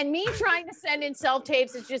 And me trying to send in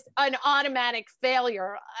self-tapes is just an automatic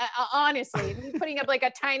failure. Honestly, me putting up like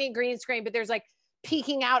a tiny green screen, but there's like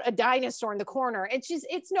peeking out a dinosaur in the corner.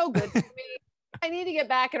 It's no good for me. I need to get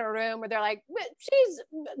back in a room where they're like, she's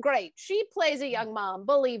great. She plays a young mom,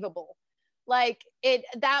 believable. Like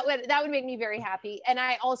that would make me very happy. And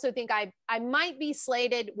I also think I might be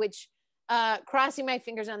slated, which crossing my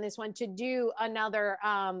fingers on this one, to do another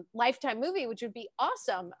Lifetime movie, which would be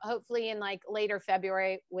awesome. Hopefully in like later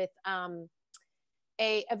February with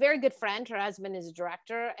a very good friend. Her husband is a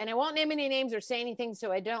director, and I won't name any names or say anything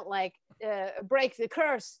so I don't like break the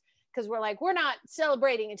curse. Because we're not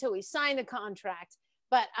celebrating until we sign the contract.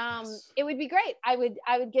 But yes. It would be great. I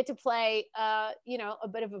would get to play, a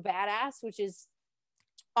bit of a badass, which is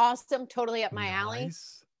awesome. Totally up my alley.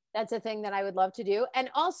 That's a thing that I would love to do. And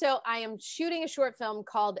also I am shooting a short film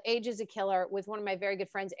called Age is a Killer with one of my very good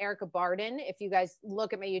friends, Erica Barden. If you guys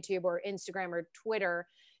look at my YouTube or Instagram or Twitter,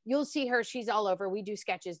 you'll see her. She's all over. We do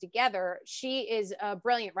sketches together. She is a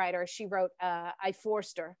brilliant writer. She wrote I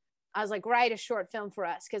Forced Her. I was like, write a short film for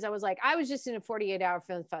us. Cause I was like, I was just in a 48-hour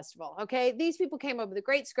film festival. Okay. These people came up with a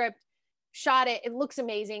great script, shot it. It looks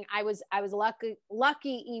amazing. I was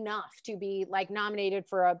lucky enough to be like nominated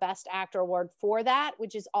for a best actor award for that,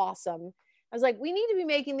 which is awesome. I was like, we need to be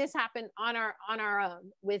making this happen on our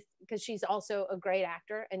own because she's also a great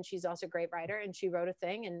actor and she's also a great writer and she wrote a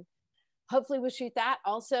thing, and hopefully we'll shoot that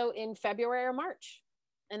also in February or March.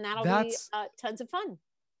 And that'll be tons of fun.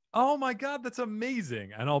 Oh my God, that's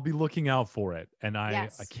amazing. And I'll be looking out for it. And I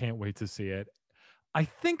can't wait to see it. I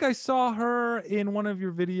think I saw her in one of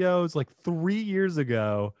your videos like 3 years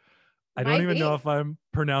ago. I don't Might even know be. if I'm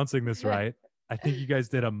pronouncing this right. I think you guys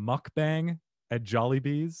did a mukbang at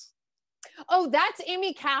Jollibee's. Oh, that's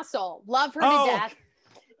Amy Castle. Love her to Oh, death.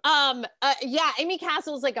 Yeah, Amy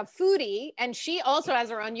Castle is like a foodie, and she also has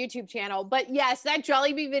her own YouTube channel. But yes, that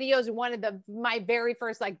Jollibee video is one of my very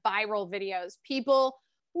first like viral videos. People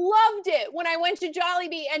loved it when I went to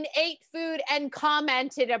Jollibee and ate food and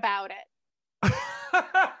commented about it.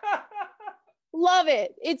 Love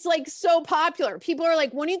it. It's like so popular. People are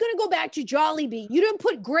like, when are you going to go back to Jollibee? You didn't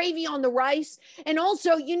put gravy on the rice. And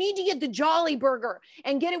also, you need to get the Jolly Burger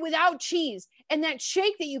and get it without cheese. And that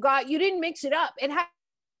shake that you got, you didn't mix it up. It has.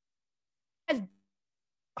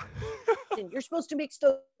 You're supposed to mix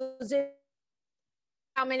those in.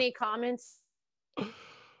 How many comments?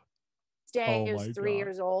 Day Oh is my 3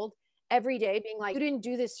 years old. Every day being like, you didn't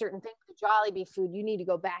do this certain thing with the Jollibee food. You need to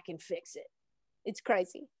go back and fix it. It's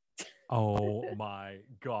crazy. Oh my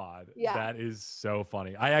God. Yeah. That is so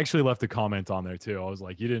funny. I actually left a comment on there too. I was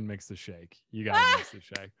like, you didn't mix the shake. You got to mix the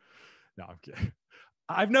shake. No, I'm kidding.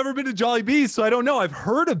 I've never been to Jollibee's, so I don't know. I've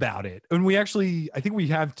heard about it. And I think we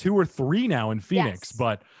have 2 or 3 now in Phoenix, Yes.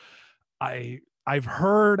 but I've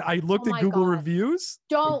heard, I looked at Google reviews.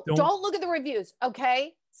 Don't look at the reviews.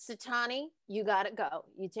 Okay. Satani, you gotta go.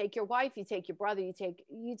 You take your wife, you take your brother, you take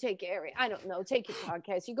Ari. I don't know. Take your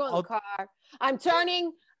podcast. You go in the car. I'm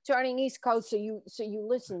turning East Coast, so you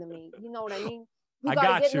listen to me. You know what I mean? You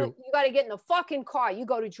gotta get in the fucking car. You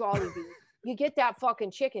go to Jollibee. You get that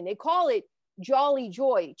fucking chicken. They call it Jolly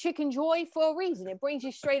Joy, Chicken Joy for a reason. It brings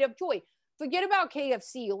you straight up joy. Forget about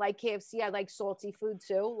KFC. You like KFC? I like salty food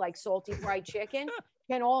too, like salty fried chicken.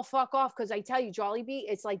 Can all fuck off, because I tell you, Jollibee,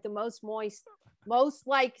 it's like the most moist, most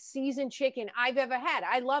like seasoned chicken I've ever had.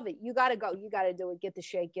 I love it. You gotta go. You gotta do it. Get the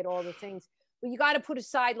shake. Get all the things. But you gotta put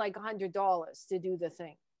aside like $100 to do the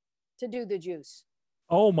thing, to do the juice.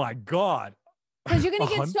 Oh my God. Because you're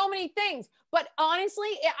gonna get so many things. But honestly,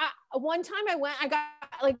 one time I went, I got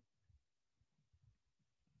like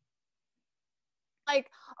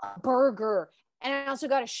a burger, and I also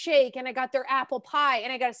got a shake, and I got their apple pie,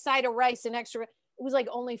 and I got a side of rice and extra. It was like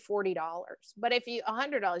only $40. But if you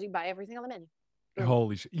 $100, you buy everything on the menu.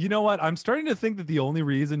 Holy shit. You know what? I'm starting to think that the only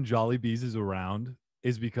reason Jollibee's is around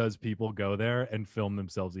is because people go there and film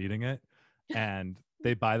themselves eating it, and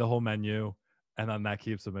they buy the whole menu, and then that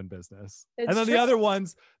keeps them in business. And then the other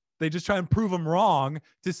ones, they just try and prove them wrong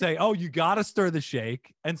to say, oh, you got to stir the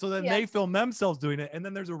shake. And so then they film themselves doing it. And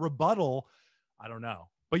then there's a rebuttal. I don't know.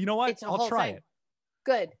 But you know what? I'll try it.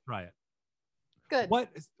 Good. Try it. Good.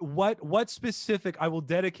 What specific, I will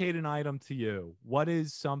dedicate an item to you. What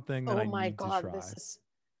is something that I need to try?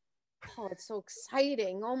 It's so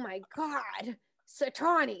exciting. Oh my God.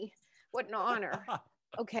 Satani. What an honor.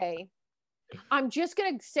 Okay. I'm just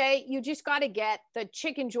going to say, you just got to get the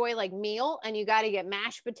Chicken Joy like meal, and you got to get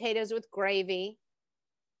mashed potatoes with gravy.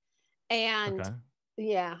 And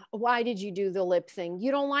yeah, why did you do the lip thing?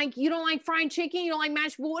 You don't like fried chicken? You don't like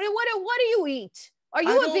mashed? What do you eat? Are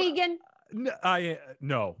you a vegan?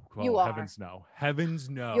 No. Well, you are. Heavens no. Heavens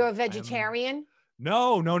no. You're a vegetarian?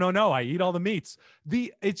 No. I eat all the meats.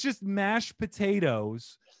 It's just mashed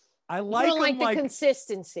potatoes. I like you don't like the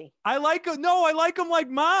consistency. I like them like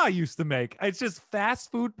Ma used to make. It's just fast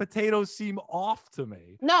food potatoes seem off to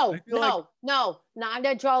me. No, not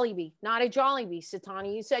a Jollibee. Not a Jollibee,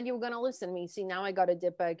 Satani. You said you were going to listen to me. See, now I got to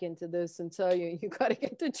dip back into this and tell you got to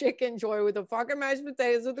get the Chicken Joy with the fucking mashed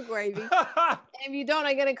potatoes with the gravy. And if you don't,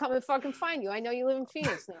 I'm going to come and fucking find you. I know you live in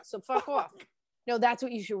Phoenix now, so fuck off. No, that's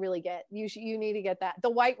what you should really get. You need to get that. The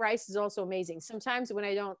white rice is also amazing. Sometimes when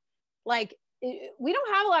I don't like, we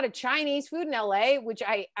don't have a lot of Chinese food in LA, which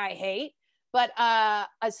I hate, but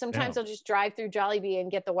sometimes I'll just drive through Jollibee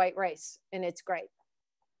and get the white rice, and it's great.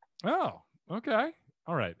 Oh, okay.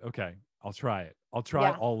 All right. Okay. I'll try it. I'll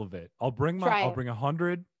try all of it. I'll bring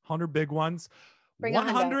 100 big ones. Bring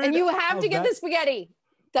 100. And you have to get the spaghetti.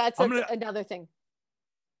 That's another thing.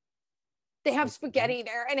 They have spaghetti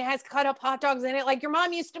there, and it has cut up hot dogs in it like your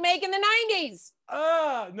mom used to make in the 90s.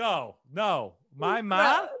 No. My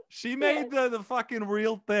mom, she made the fucking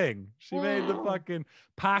real thing. She made the fucking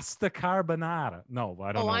pasta carbonara. No,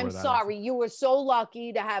 I don't know. I'm sorry. You were so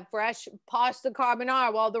lucky to have fresh pasta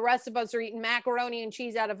carbonara while the rest of us are eating macaroni and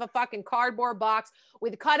cheese out of a fucking cardboard box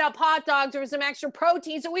with cut up hot dogs or some extra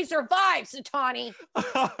protein, so we survived, Satani.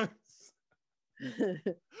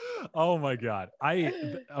 Oh my God.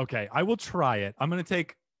 I will try it. I'm going to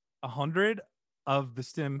take 100 of the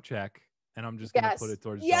stim check, and I'm just going to put it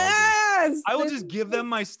towards Jollibee's. I will just give them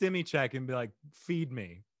my stimmy check and be like, feed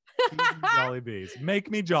me. Jollibee's.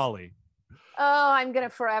 Make me jolly. Oh, I'm gonna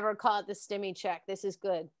forever call it the stimmy check. This is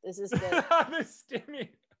good. This is good. The stimmy.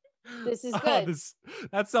 This is good.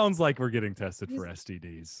 That sounds like we're getting tested for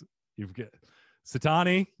STDs.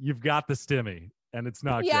 Satani, you've got the stimmy, and it's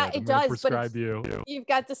not good. Yeah, it does. Prescribe you. You've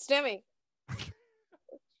got the stimmy.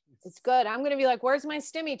 It's good. I'm gonna be like, "Where's my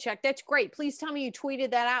stimmy check?" That's great. Please tell me you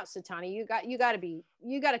tweeted that out, Satani. You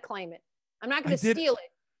got to claim it. I'm not gonna steal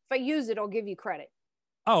it. If I use it, I'll give you credit.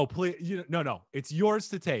 Oh, please. No. It's yours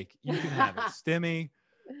to take. You can have it. Stimmy.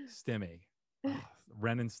 Oh,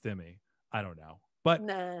 Ren and Stimmy. I don't know. But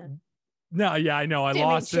no, yeah, I know. I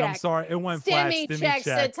lost it. I'm sorry. It went flat. Stimmy check,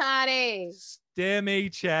 Satani.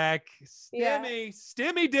 Stimmy check.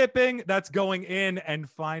 Stimmy dipping. That's going in and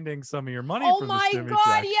finding some of your money from the stimmy check. Oh my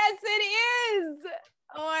God, yes, it is.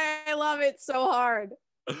 Oh, I love it so hard.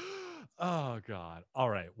 Oh God. All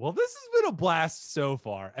right. Well, this has been a blast so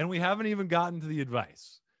far, and we haven't even gotten to the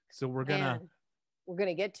advice. So we're gonna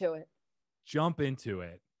get to it. Jump into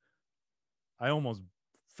it. I almost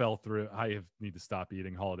fell through. I need to stop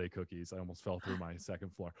eating holiday cookies. I almost fell through my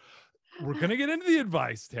second floor. We're gonna get into the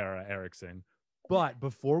advice, Tara Erickson. But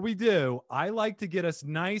before we do, I like to get us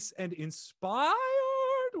nice and inspired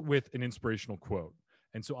with an inspirational quote.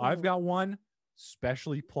 And so I've got one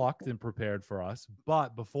specially plucked and prepared for us.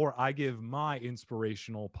 But before I give my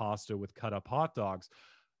inspirational pasta with cut up hot dogs,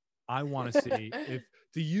 I want to see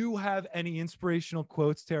do you have any inspirational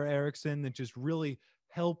quotes, Tara Erickson, that just really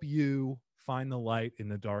help you find the light in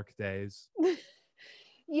the dark days?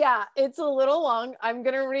 Yeah, it's a little long. I'm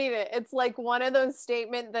going to read it. It's like one of those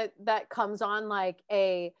statements that comes on like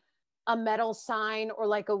a metal sign or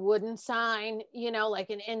like a wooden sign, like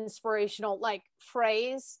an inspirational like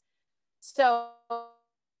phrase. So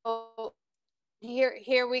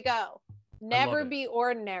here we go. Never be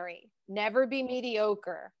ordinary. Never be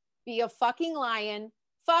mediocre. Be a fucking lion.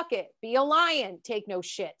 Fuck it. Be a lion. Take no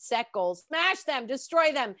shit. Set goals. Smash them.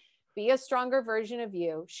 Destroy them. Be a stronger version of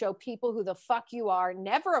you. Show people who the fuck you are.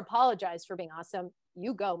 Never apologize for being awesome.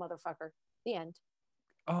 You go, motherfucker. The end.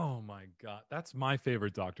 Oh my God. That's my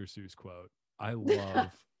favorite Dr. Seuss quote. I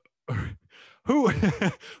love who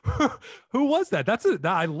was that?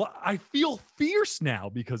 I feel fierce now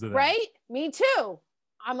because of that. Right? Me too.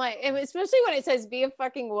 I'm like, and especially when it says be a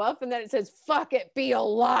fucking wolf and then it says fuck it, be a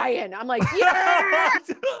lion. I'm like,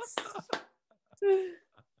 yes!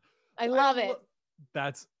 I love it.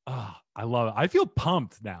 I love it. I feel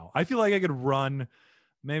pumped now. I feel like I could run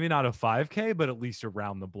maybe not a 5K, but at least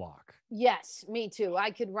around the block. Yes, me too.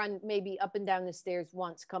 I could run maybe up and down the stairs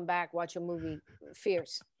once, come back, watch a movie.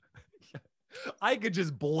 Fierce. I could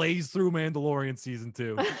just blaze through Mandalorian season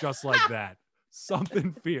 2 just like that.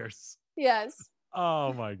 Something fierce. Yes.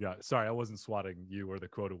 Oh my God. Sorry, I wasn't swatting you or the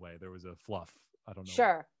quote away. There was a fluff. I don't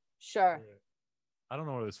know. Sure. I don't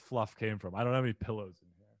know where this fluff came from. I don't have any pillows in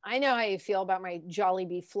here. I know how you feel about my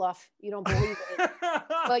Jollibee fluff. You don't believe it.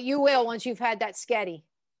 But you will once you've had that sketty.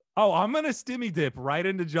 Oh, I'm going to stimmy dip right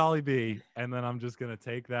into Jollibee. And then I'm just going to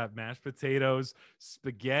take that mashed potatoes,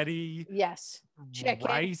 spaghetti. Yes. Chicken.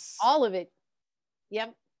 Rice. All of it.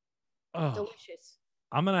 Yep. Oh, delicious.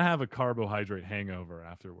 I'm going to have a carbohydrate hangover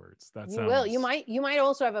afterwards. You will. You might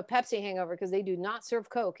also have a Pepsi hangover because they do not serve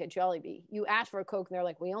Coke at Jollibee. You ask for a Coke and they're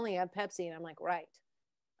like, we only have Pepsi. And I'm like, right.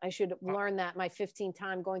 I should learn that my 15th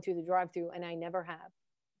time going through the drive-thru, and I never have.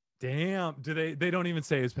 Damn. They don't even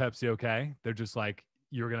say, is Pepsi okay? They're just like,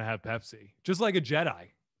 you're going to have Pepsi. Just like a Jedi.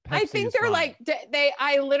 Pepsi I think they're fine.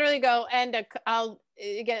 I literally go, and I'll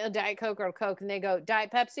get a Diet Coke or a Coke, and they go, Diet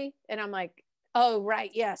Pepsi? And I'm like, oh, right,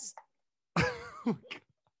 yes.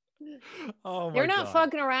 Oh, they're not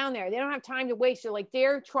fucking around there. They don't have time to waste.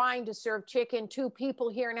 They're trying to serve chicken to people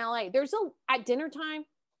here in LA. At dinner time,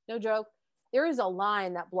 no joke, there is a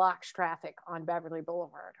line that blocks traffic on Beverly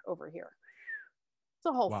Boulevard over here. It's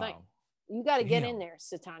a whole thing. You got to get in there,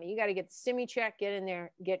 Satani. You got to get the stimmy check, get in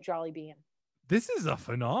there, get Jollibee in. This is a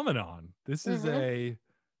phenomenon. This is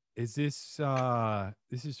this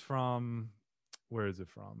is from, where is it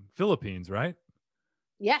from? Philippines, right?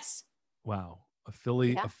 Yes. Wow. A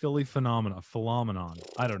Philly phenomenon.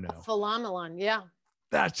 I don't know. Phenomenon, yeah.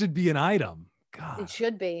 That should be an item. God. It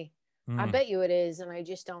should be. I bet you it is, and I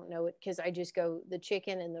just don't know it because I just go the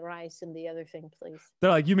chicken and the rice and the other thing, please. They're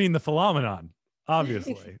like, you mean the phenomenon?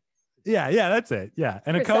 Obviously. yeah, that's it. Yeah.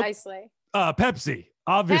 And precisely. A Coke. Pepsi.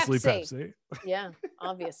 Obviously Pepsi. Yeah,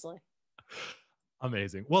 obviously.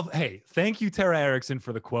 Amazing. Well, hey, thank you, Tara Erickson,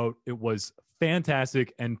 for the quote. It was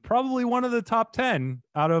fantastic and probably one of the top 10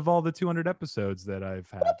 out of all the 200 episodes that I've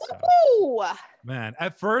had. So, man,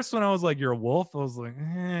 at first when I was like, you're a wolf, I was like,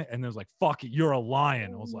 eh. And it was like, fuck it, you're a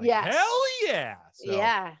lion. I was like, hell yeah. So,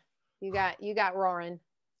 yeah. You got roaring.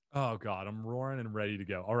 Oh God, I'm roaring and ready to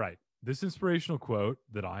go. All right. this inspirational quote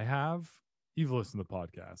that I have, you've listened to the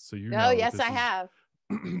podcast, so you Oh, know. yes, I have.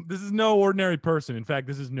 This is no ordinary person. In fact,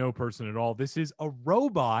 this is no person at all. This is a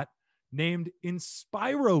robot named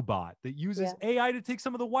Inspirobot that uses AI to take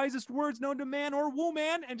some of the wisest words known to man or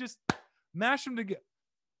woman and just mash them together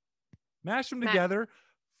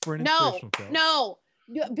for an inspirational quote. No.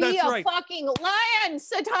 Be That's a right. fucking lion,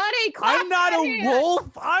 Satani. I'm not a wolf.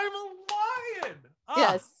 I'm a lion.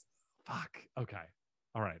 Yes. Fuck. Okay.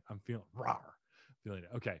 All right. I'm feeling feeling it.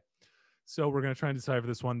 Okay. So we're going to try and decipher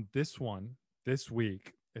this one. This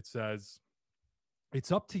week, it says,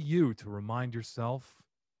 it's up to you to remind yourself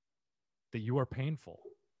that you are painful.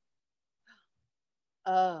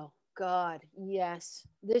 Oh, God. Yes,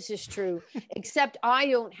 this is true. Except I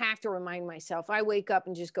don't have to remind myself. I wake up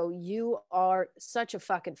and just go, you are such a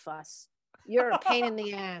fucking fuss. You're a pain in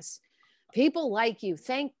the ass. People like you.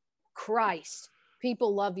 Thank Christ.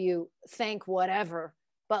 People love you. Thank whatever.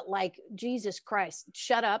 But like, Jesus Christ,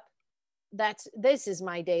 shut up. This is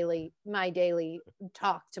my daily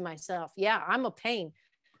talk to myself. Yeah, I'm a pain.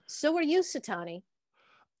 So are you, Satani.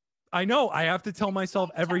 I know. I have to tell myself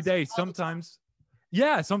every day. Sometimes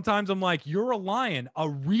I'm like, you're a lion, a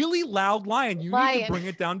really loud lion. You need to bring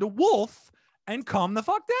it down to wolf and calm the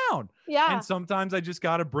fuck down. Yeah. And sometimes I just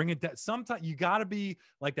got to bring it down. Sometimes you got to be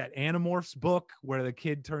like that Animorphs book where the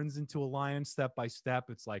kid turns into a lion step by step.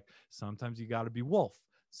 It's like, sometimes you got to be wolf.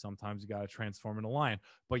 Sometimes you got to transform into lion,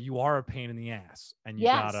 but you are a pain in the ass, and you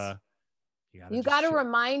gotta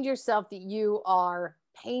remind yourself that you are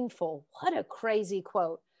painful. What a crazy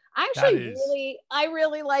quote. I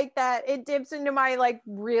really like that. It dips into my like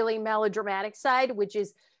really melodramatic side, which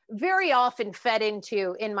is very often fed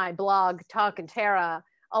into in my blog, Talk and Tara.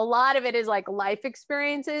 A lot of it is like life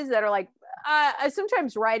experiences that are like, I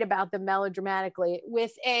sometimes write about them melodramatically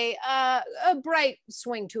with a bright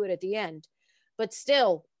swing to it at the end. But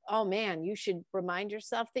still, oh man, you should remind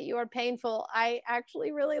yourself that you are painful. I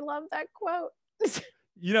actually really love that quote.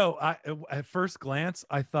 At first glance,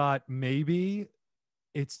 I thought maybe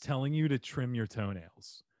it's telling you to trim your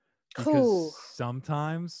toenails. Because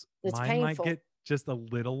sometimes mine might get just a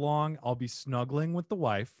little long. I'll be snuggling with the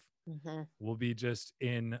wife. Mm-hmm. We'll be just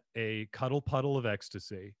in a cuddle puddle of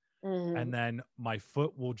ecstasy. Mm-hmm. And then my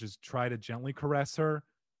foot will just try to gently caress her.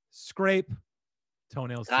 Scrape,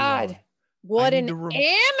 toenails too long. What an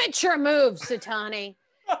amateur move, Satani.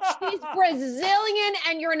 She's Brazilian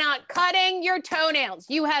and you're not cutting your toenails.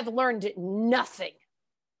 You have learned nothing,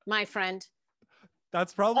 my friend.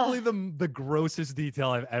 That's probably the grossest detail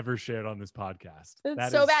I've ever shared on this podcast.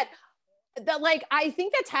 It's so bad. I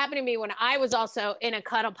think that's happened to me when I was also in a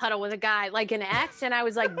cuddle puddle with a guy, like an ex, and I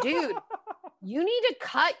was like, dude, you need to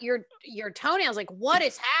cut your toenails. Like, what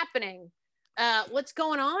is happening? What's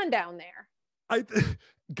going on down there?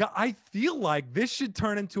 I feel like this should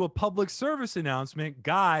turn into a public service announcement.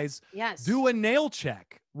 Guys, do a nail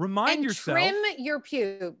check. Remind yourself. Trim your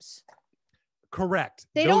pubes. Correct.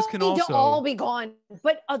 They don't need to all be gone,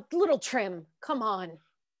 but a little trim. Come on.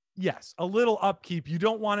 Yes, a little upkeep. You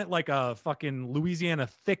don't want it like a fucking Louisiana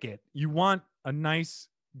thicket. You want a nice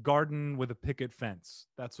garden with a picket fence.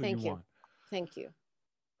 That's what you want. Thank you.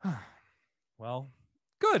 Well,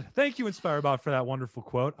 good. Thank you, Inspirobot, for that wonderful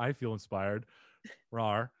quote. I feel inspired.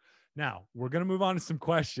 Rar. Now, we're going to move on to some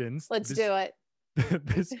questions. Let's do it.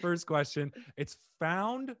 This first question, it's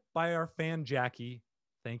found by our fan, Jackie.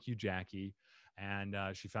 Thank you, Jackie. And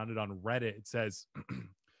she found it on Reddit. It says,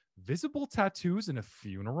 visible tattoos in a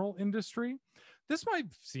funeral industry? This might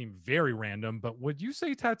seem very random, but would you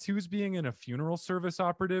say tattoos being in a funeral service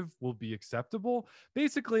operative will be acceptable?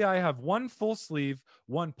 Basically, I have one full sleeve,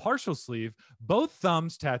 one partial sleeve, both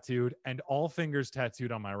thumbs tattooed, and all fingers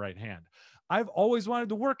tattooed on my right hand. I've always wanted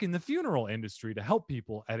to work in the funeral industry to help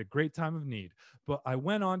people at a great time of need, but I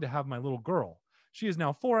went on to have my little girl. She is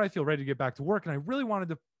now 4. I feel ready to get back to work, and I really wanted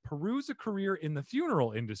to peruse a career in the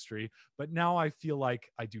funeral industry, but now I feel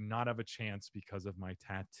like I do not have a chance because of my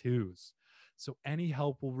tattoos. So any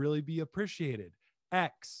help will really be appreciated.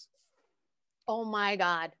 X. Oh my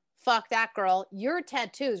God. Fuck that girl. Your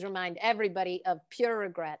tattoos remind everybody of pure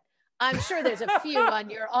regret. I'm sure there's a few on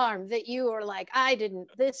your arm that you are like,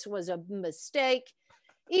 this was a mistake.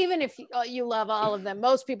 Even if you love all of them,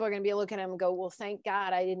 most people are going to be looking at them and go, well, thank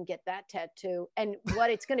God I didn't get that tattoo. And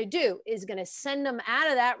what it's going to do is going to send them out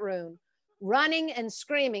of that room running and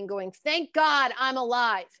screaming, going, thank God I'm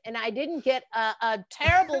alive. And I didn't get a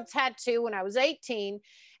terrible tattoo when I was 18.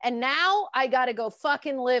 And now I got to go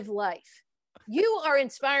fucking live life. You are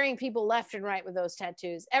inspiring people left and right with those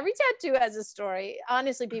tattoos. Every tattoo has a story.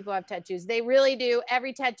 Honestly, people have tattoos. They really do.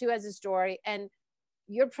 Every tattoo has a story. And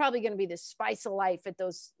you're probably going to be the spice of life at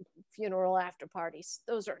those funeral after parties.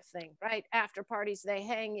 Those are a thing, right? After parties, they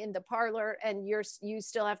hang in the parlor, and you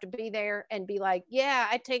still have to be there and be like, yeah,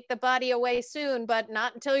 I take the body away soon, but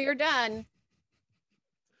not until you're done.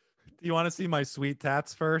 Do you want to see my sweet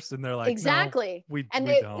tats first? And they're like, exactly. No, we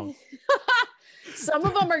they don't. Some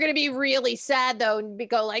of them are going to be really sad though, and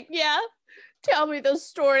go like, yeah, tell me the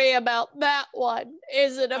story about that one.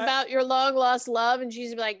 Is it about your long lost love? And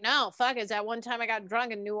she's like, no, fuck, it's that one time I got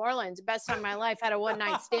drunk in New Orleans. Best time of my life. Had a one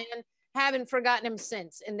night stand. Haven't forgotten him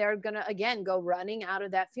since. And they're going to, again, go running out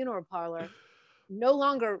of that funeral parlor, no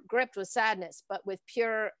longer gripped with sadness, but with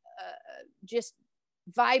pure, just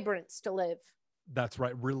vibrance to live. That's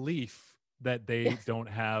right. Relief that they don't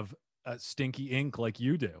have stinky ink like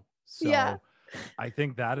you do. So yeah. I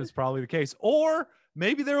think that is probably the case. Or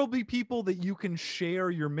maybe there will be people that you can share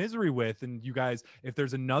your misery with. And you guys, if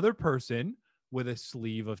there's another person with a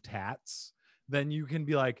sleeve of tats, then you can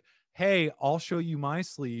be like, hey, I'll show you my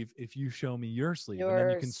sleeve if you show me your sleeve. And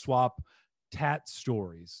then you can swap tat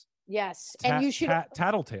stories. Yes. And you should.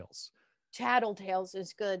 Tattletales. Tattletales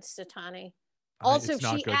is good, Satani. Also, if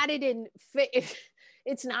she added in,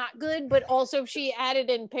 it's not good, but also if she added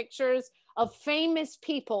in pictures of famous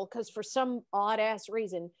people, because for some odd ass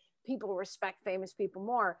reason, people respect famous people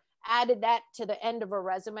more, added that to the end of her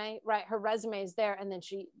resume, right? Her resume is there, and then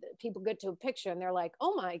people get to a picture and they're like,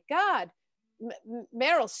 oh my God,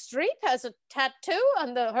 Meryl Streep has a tattoo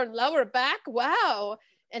on her lower back. Wow.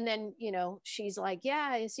 And then, she's like,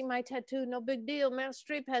 yeah, you see my tattoo? No big deal. Meryl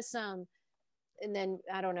Streep has some. And then,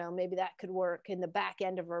 I don't know, maybe that could work in the back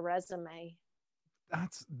end of her resume.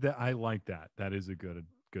 I like that. That is a good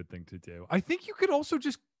thing to do. I think you could also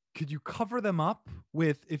could you cover them up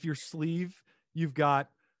with, if your sleeve, you've got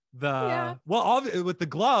with the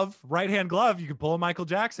glove, right-hand glove, you could pull a Michael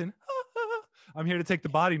Jackson. I'm here to take the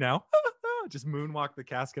body now. Just moonwalk the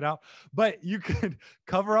casket out. But you could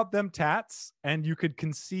cover up them tats, and you could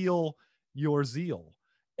conceal your zeal.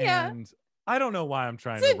 Yeah. And I don't know why I'm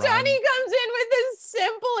trying to rhyme. Donnie comes in with the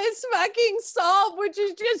simplest fucking solve, which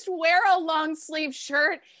is just wear a long sleeve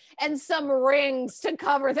shirt and some rings to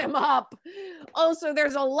cover them up. Also,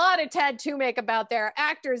 there's a lot of tattoo makeup out there.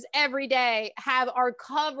 Actors every day are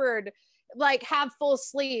covered, like have full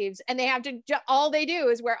sleeves, and they have to, all they do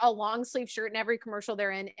is wear a long sleeve shirt in every commercial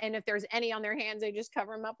they're in. And if there's any on their hands, they just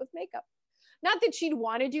cover them up with makeup. Not that she'd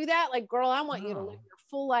want to do that. Like, girl, I want you to live your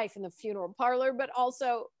full life in the funeral parlor, but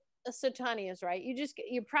also, Satani is right.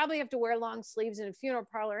 You probably have to wear long sleeves in a funeral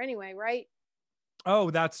parlor anyway, right?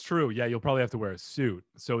 Oh, that's true. Yeah, you'll probably have to wear a suit.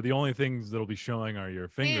 So the only things that'll be showing are your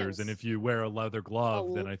fingers. And if you wear a leather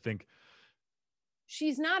glove, then I think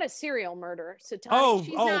she's not a serial murderer,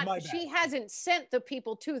 Satani. She hasn't sent the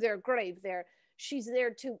people to their grave there. She's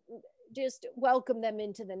there to just welcome them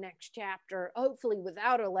into the next chapter, hopefully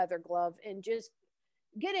without a leather glove, and just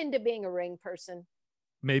get into being a ring person.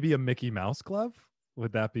 Maybe a Mickey Mouse glove?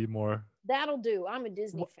 Would that be more? That'll do. I'm a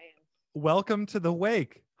Disney fan. Welcome to the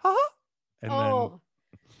wake. And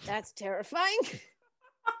that's terrifying.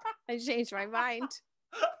 I changed my mind.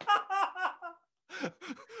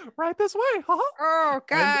 Right this way. Oh,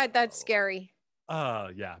 God, that's scary.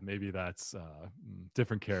 Yeah, maybe that's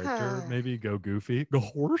different character. Maybe go Goofy, go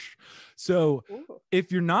Horse. So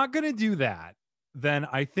if you're not going to do that, then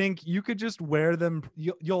I think you could just wear them.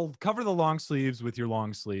 You'll cover the long sleeves with your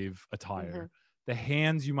long sleeve attire. Mm-hmm. The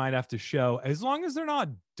hands you might have to show, as long as they're not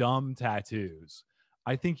dumb tattoos,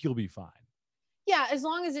 I think you'll be fine. Yeah, as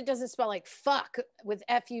long as it doesn't spell like fuck with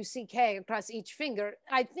F-U-C-K across each finger,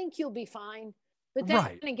 I think you'll be fine. But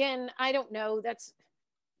then again, I don't know.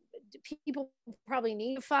 People probably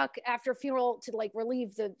need to fuck after a funeral to like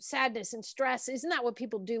relieve the sadness and stress. Isn't that what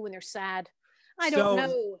people do when they're sad? I don't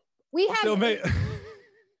know. We have...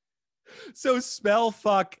 So spell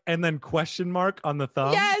fuck and then question mark on the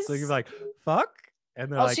thumb. Yes. So you're like, fuck.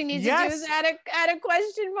 And they're all she needs to do is add a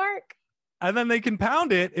question mark. And then they can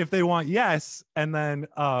pound it if they want yes. And then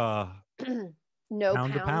no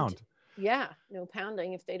pound. Yeah. No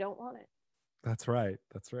pounding if they don't want it. That's right.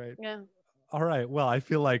 Yeah. All right. Well, I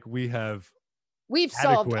feel like we've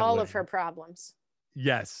solved all of her problems.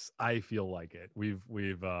 Yes, I feel like it.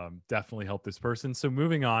 We've definitely helped this person. So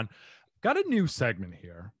moving on, got a new segment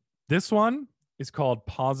here. This one is called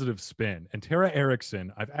Positive Spin. And Tara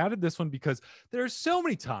Erickson, I've added this one because there are so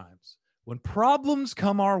many times when problems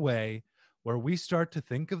come our way where we start to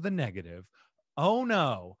think of the negative. Oh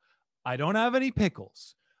no, I don't have any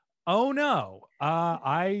pickles. Oh no,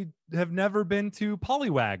 I have never been to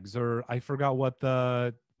Pollywags, or I forgot what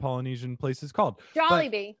the Polynesian place is called.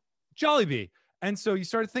 Jollibee. Jollibee. And so you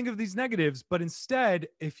start to think of these negatives, but instead,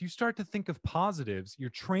 if you start to think of positives, you're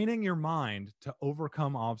training your mind to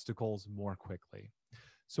overcome obstacles more quickly.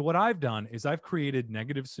 So what I've done is I've created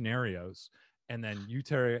negative scenarios, and then you,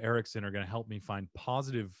 Terry Erickson, are going to help me find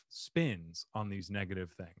positive spins on these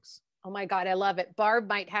negative things. Oh my God, I love it. Barb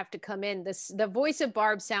might have to come in. The voice of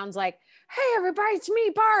Barb sounds like, "Hey everybody, it's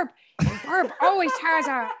me, Barb." And Barb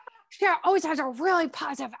she always has a really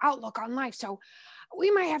positive outlook on life. So we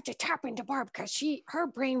might have to tap into Barb because her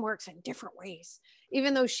brain works in different ways.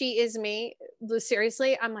 Even though she is me,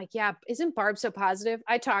 seriously, I'm like, yeah, isn't Barb so positive?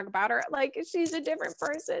 I talk about her like she's a different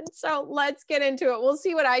person. So let's get into it. We'll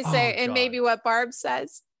see what I say and maybe what Barb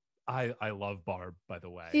says. I love Barb, by the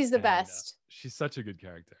way. She's the best. She's such a good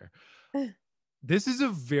character. This is a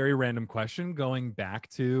very random question going back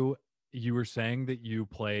to, you were saying that you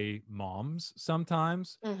play moms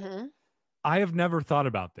sometimes. Mm-hmm. I have never thought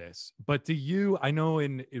about this, but do you, I know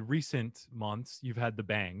in recent months you've had the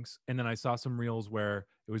bangs, and then I saw some reels where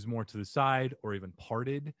it was more to the side or even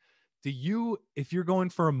parted. Do you, if you're going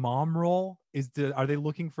for a mom role, are they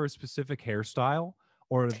looking for a specific hairstyle,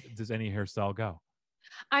 or does any hairstyle go?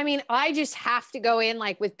 I mean, I just have to go in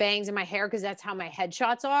like with bangs in my hair because that's how my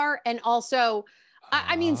headshots are. And also,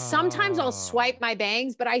 I mean, sometimes I'll swipe my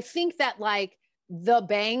bangs, but I think that like the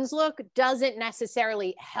bangs look doesn't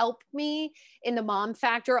necessarily help me in the mom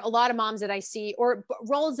factor. A lot of moms that I see or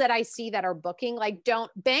roles that I see that are booking, like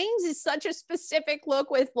bangs is such a specific look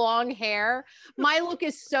with long hair. My look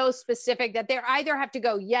is so specific that they either have to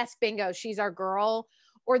go, yes, bingo, she's our girl,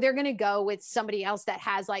 or they're going to go with somebody else that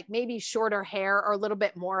has like maybe shorter hair or a little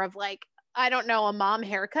bit more of like, I don't know, a mom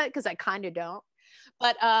haircut, because I kind of don't.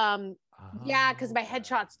 But yeah, because my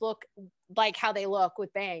headshots look like how they look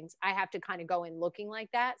with bangs. I have to kind of go in looking like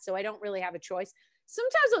that. So I don't really have a choice.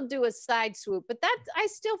 Sometimes I'll do a side swoop, but I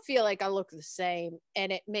still feel like I look the same,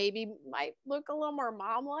 and it maybe might look a little more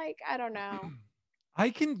mom-like. I don't know.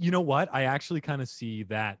 You know what? I actually kind of see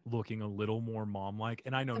that looking a little more mom-like,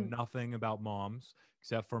 and I know nothing about moms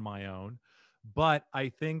except for my own, but I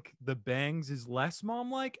think the bangs is less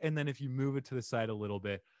mom-like. And then if you move it to the side a little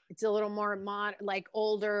bit, it's a little more like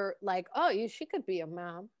older, like, oh, she could be a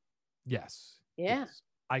mom. Yes. Yeah. Yes.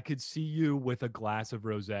 I could see you with a glass of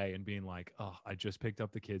rosé and being like, oh, I just picked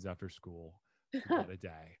up the kids after school. What a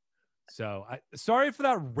day. So sorry for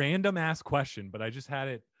that random ass question, but I just had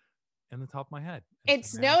it in the top of my head.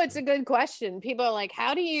 It's a good question. People are like,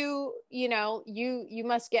 how do you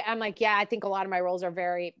must get, I'm like, yeah, I think a lot of my roles are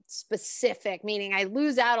very specific, meaning I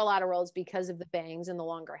lose out a lot of roles because of the bangs and the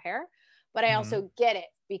longer hair, but I also get it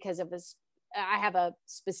because of I have a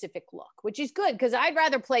specific look, which is good because I'd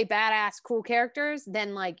rather play badass, cool characters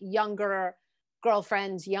than like younger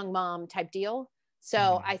girlfriends, young mom type deal.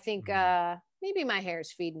 So I think maybe my hair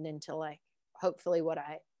is feeding into like, hopefully what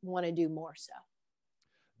I want to do more so.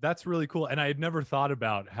 That's really cool. And I had never thought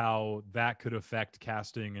about how that could affect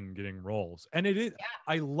casting and getting roles. And it is, yeah.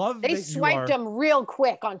 I love they swiped them real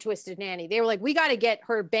quick on Twisted Nanny. They were like, we got to get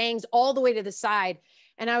her bangs all the way to the side.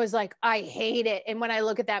 And I was like, I hate it. And when I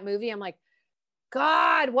look at that movie, I'm like,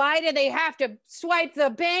 God, why do they have to swipe the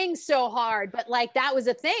bangs so hard? But like, that was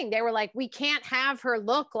a thing. They were like, we can't have her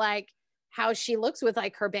look like how she looks with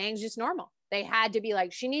like her bangs just normal. They had to be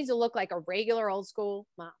like, she needs to look like a regular old school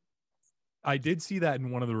mom. I did see that in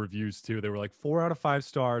one of the reviews too. They were like 4 out of 5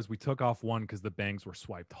 stars. We took off 1 because the bangs were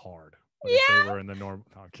swiped hard. But if they were in the normal.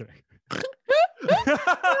 No, I'm kidding.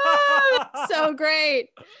 Oh, so great.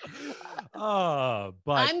 But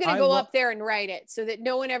I'm gonna go up there and write it so that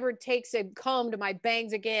no one ever takes a comb to my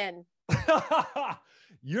bangs again.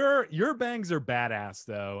 Your bangs are badass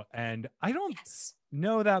though, and I don't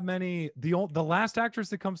know that many. The last actress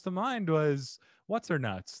that comes to mind was what's her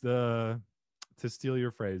nuts. To steal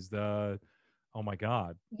your phrase, oh my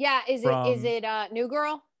God. Yeah, is it New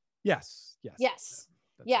Girl? Yes.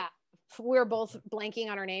 Yeah. We're both blanking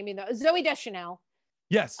on her name, Zooey Deschanel.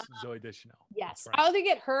 Yes, Zooey Deschanel. Yes, right. I'll either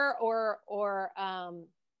get her or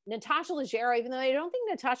Natasha Leggero, even though I don't think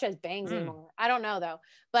Natasha has bangs anymore. I don't know though,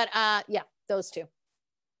 but yeah, those two.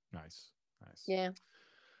 Nice. Yeah.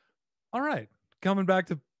 All right, coming back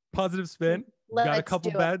to positive spin. Got a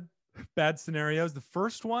couple bad scenarios. The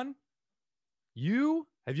first one,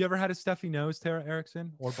 have you ever had a stuffy nose, Tara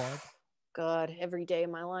Erickson or Barb? God, every day of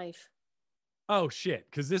my life. Oh shit,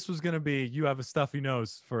 because this was going to be you have a stuffy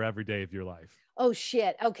nose for every day of your life. Oh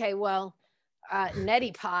shit. Okay, well,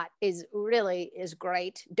 neti pot is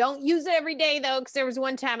great. Don't use it every day though, because there was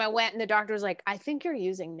one time I went and the doctor was like, I think you're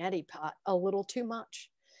using neti pot a little too much.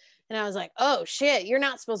 And I was like, oh shit, you're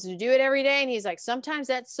not supposed to do it every day. And he's like, sometimes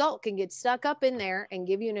that salt can get stuck up in there and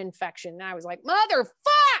give you an infection. And I was like, motherfuck.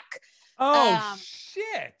 Oh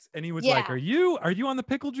shit. And he was like, Yeah. are you on the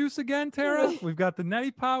pickle juice again, Tara? We've got the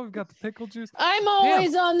neti pot, we've got the pickle juice. I'm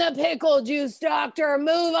always on the pickle juice, doctor.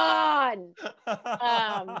 Move on.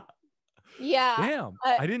 Yeah. Damn.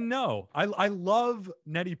 I didn't know. I love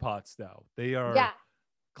neti pots though. They are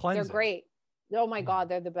cleansing. They're great. Oh my God,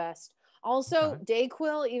 they're the best. Also,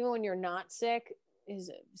 Dayquil, even when you're not sick,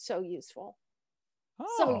 is so useful.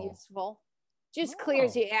 So useful. Just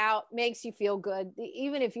clears you out, makes you feel good.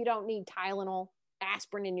 Even if you don't need Tylenol,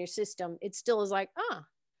 aspirin in your system, it still is like,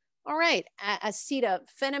 all right,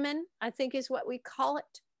 acetophenamine, I think is what we call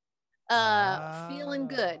it. Feeling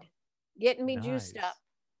good, getting me juiced up.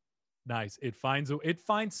 Nice. It finds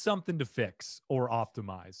something to fix or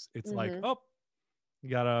optimize. It's like, oh, you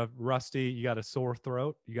got you got a sore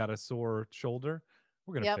throat, you got a sore shoulder.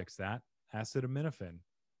 We're gonna fix that. Acetaminophen.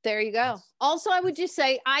 There you go. Also, I would just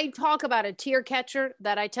say, I talk about a tear catcher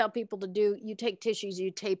that I tell people to do. You take tissues, you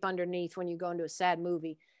tape underneath when you go into a sad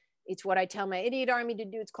movie. It's what I tell my idiot army to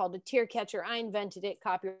do. It's called a tear catcher. I invented it,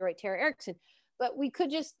 copyright Tara Erickson. But we could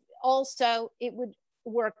just also, it would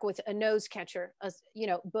work with a nose catcher,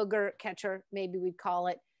 booger catcher, maybe we'd call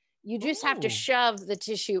it. You just have to shove the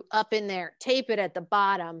tissue up in there, tape it at the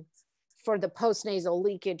bottom for the postnasal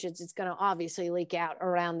leakage. It's going to obviously leak out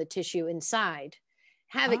around the tissue inside.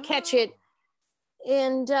 Have it catch it,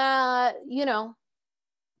 and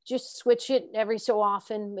just switch it every so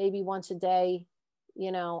often, maybe once a day,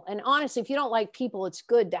 and honestly, if you don't like people, it's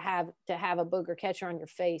good to have a booger catcher on your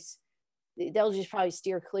face. They'll just probably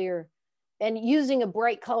steer clear. And using a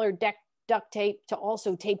bright colored duct tape to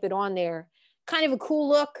also tape it on there, kind of a cool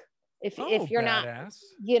look if you're badass.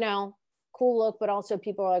 Not cool look, but also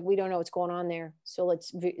people are like, we don't know what's going on there, so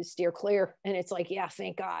let's steer clear. And it's like, yeah,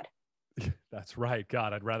 thank God. That's right.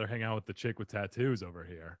 God, I'd rather hang out with the chick with tattoos over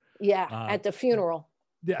here. Yeah, at the funeral.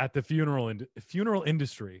 Yeah, at the funeral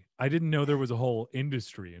industry. I didn't know there was a whole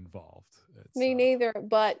industry involved. Me neither,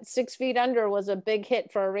 but 6 Feet Under was a big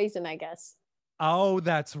hit for a reason, I guess. Oh,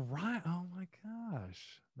 that's right. Oh my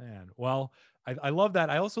gosh, man. Well, I love that.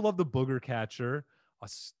 I also love the booger catcher.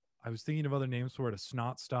 I was thinking of other names for it, a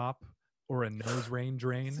snot stop or a nose rain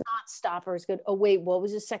drain. Snot stopper is good. Oh, wait, what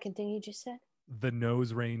was the second thing you just said? The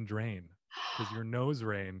nose rain drain, because your nose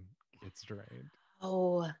rain gets drained.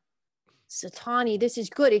 Oh, Satani, this is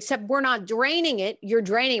good, except we're not draining it. You're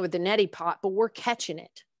draining it with the neti pot, but we're catching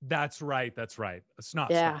it. That's right. A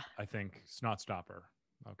snot stop, I think. Snot stopper.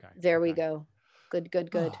 Okay. There we go. Good.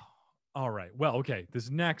 Oh, all right. Well, okay. This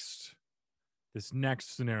next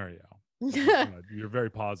scenario, you're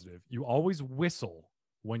very positive. You always whistle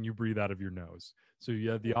when you breathe out of your nose. So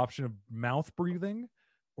you have the option of mouth breathing,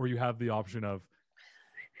 or you have the option of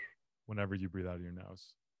whenever you breathe out of your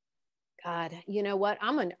nose. God, you know what?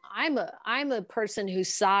 I'm a person who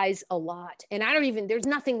sighs a lot, and there's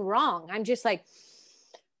nothing wrong. I'm just like,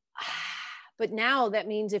 but now that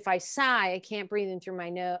means if I sigh, I can't breathe in through my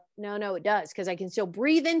nose. No, it does, because I can still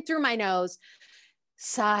breathe in through my nose,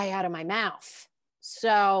 sigh out of my mouth.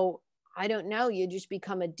 So I don't know. You just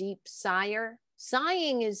become a deep sigher.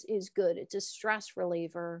 Sighing is good. It's a stress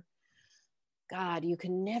reliever. God, you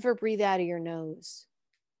can never breathe out of your nose.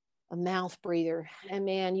 A mouth breather. And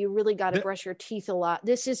man, you really got to brush your teeth a lot.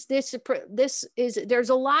 There's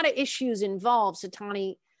a lot of issues involved,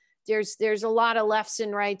 Satani. There's a lot of lefts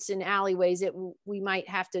and rights and alleyways that we might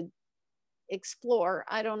have to explore.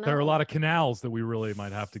 I don't know. There are a lot of canals that we really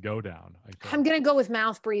might have to go down. I'm going to go with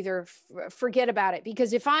mouth breather. Forget about it.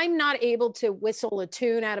 Because if I'm not able to whistle a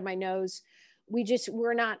tune out of my nose,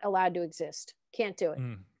 we're not allowed to exist. Can't do it.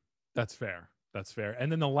 That's fair. And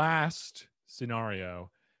then the last scenario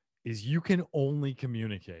is you can only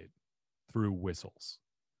communicate through whistles.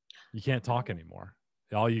 You can't talk anymore.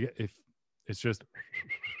 If it's just,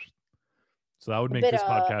 so that would make this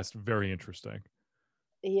podcast very interesting.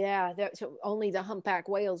 Yeah. So only the humpback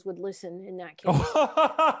whales would listen in that case.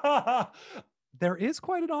 There is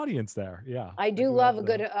quite an audience there. Yeah. I do love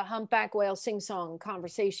a humpback whale sing-song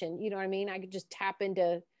conversation. You know what I mean? I could just tap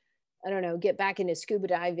into, I don't know, get back into scuba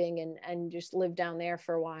diving and just live down there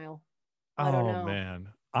for a while. I don't know. Man.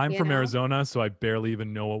 I'm from Arizona, so I barely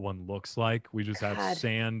even know what one looks like. We just have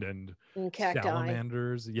sand and cacti.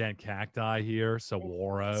 Salamanders. Yeah, and cacti here.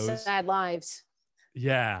 Saguaros. Sad lives.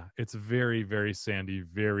 Yeah, it's very, very sandy,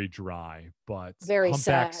 very dry, but very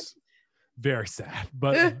sad. Very sad.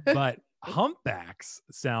 But humpbacks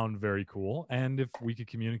sound very cool. And if we could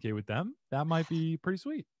communicate with them, that might be pretty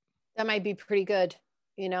sweet. That might be pretty good.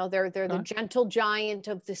 They're the gentle giant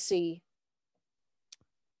of the sea.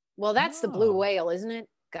 Well, that's the blue whale, isn't it?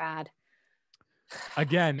 God.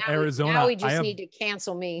 Again, Arizona. Now we just need to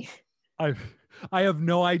cancel me. I have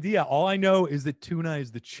no idea. All I know is that tuna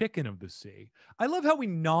is the chicken of the sea. I love how we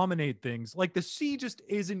nominate things like the sea just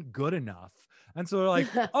isn't good enough. And so they're like,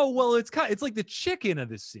 oh, well, it's like the chicken of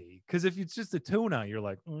the sea. Because if it's just a tuna, you're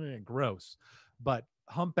like, gross. But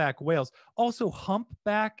humpback whales. Also,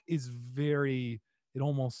 humpback is it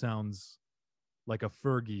almost sounds like a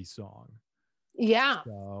Fergie song. Yeah,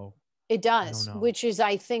 So it I does, don't know. which is,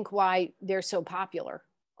 I think, why they're so popular,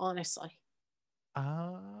 honestly.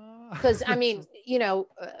 Because, I mean,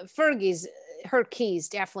 Fergie's, her keys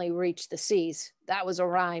definitely reach the seas. That was a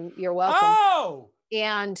rhyme. You're welcome. Oh!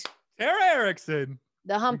 And Tara Erickson.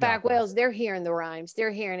 the humpback whales, they're hearing the rhymes.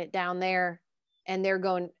 They're hearing it down there. And they're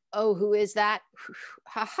going, oh, who is that?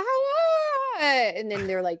 Ha ha. And then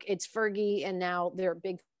they're like, it's Fergie. And now they're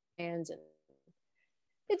big fans. And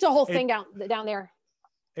it's a whole thing down there.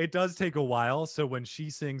 It does take a while. So when she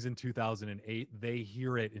sings in 2008, they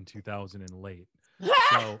hear it in 2000 and late.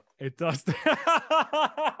 So it does.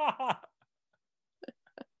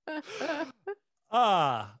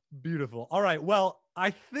 Beautiful. All right. Well, I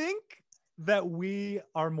think that we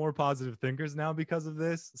are more positive thinkers now because of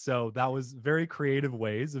this. So that was very creative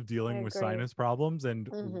ways of dealing with sinus problems and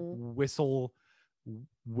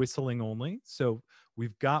whistling only. So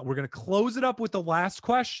we're going to close it up with the last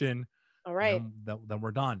question. All right. Then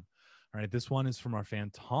we're done. All right. This one is from our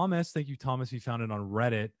fan, Thomas. Thank you, Thomas. He found it on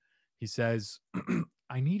Reddit. He says,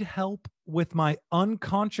 I need help with my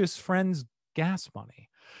unconscious friend's gas money.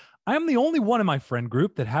 I am the only one in my friend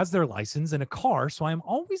group that has their license and a car, so I am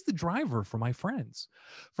always the driver for my friends.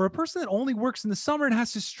 For a person that only works in the summer and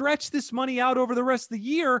has to stretch this money out over the rest of the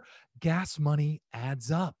year, gas money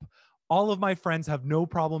adds up. All of my friends have no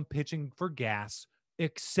problem pitching for gas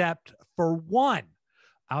except for one.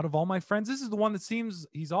 Out of all my friends, this is the one that seems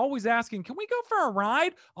he's always asking, can we go for a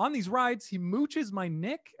ride? On these rides, he mooches my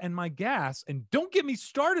Nick and my gas. And don't get me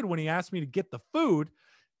started when he asks me to get the food.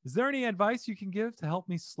 Is there any advice you can give to help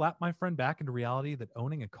me slap my friend back into reality that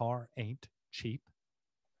owning a car ain't cheap?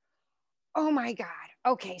 Oh my God.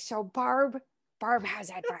 Okay, so Barb has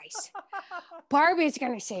advice. Barb is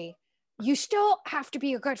going to say, you still have to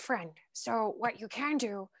be a good friend. So what you can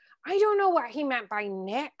do, I don't know what he meant by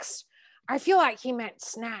Nicks. I feel like he meant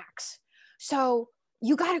snacks. So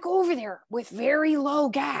you got to go over there with very low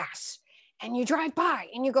gas and you drive by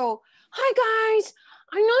and you go, hi guys,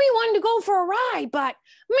 I know you wanted to go for a ride, but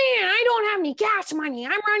man, I don't have any gas money.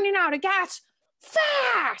 I'm running out of gas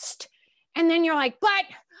fast. And then you're like, but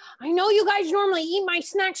I know you guys normally eat my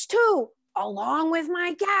snacks too, along with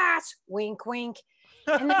my gas, wink, wink.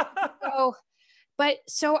 And then go, but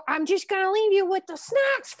so I'm just going to leave you with the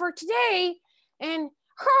snacks for today. And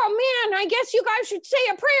oh man, I guess you guys should say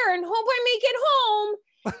a prayer and hope I make it home.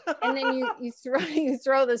 And then you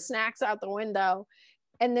throw the snacks out the window.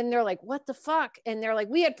 And then they're like, what the fuck? And they're like,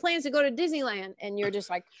 we had plans to go to Disneyland. And you're just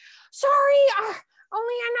like, sorry,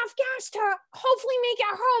 only enough gas to hopefully make it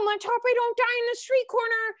home. Let's hope I don't die in the street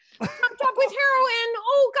corner, pumped up with heroin.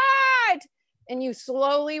 Oh God. And you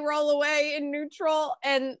slowly roll away in neutral.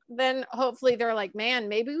 And then hopefully they're like, man,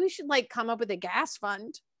 maybe we should like come up with a gas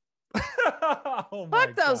fund.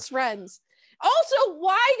 Fuck those friends. Also,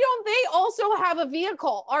 why don't they also have a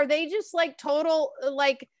vehicle? Are they just like total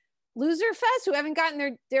like loser fest who haven't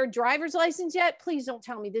gotten their driver's license yet? Please don't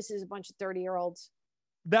tell me this is a bunch of 30-year-olds.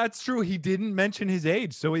 That's true. He didn't mention his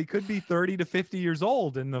age, so he could be 30 to 50 years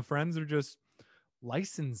old and the friends are just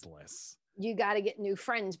licenseless. You got to get new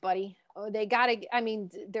friends, buddy. Oh, they got to, I mean,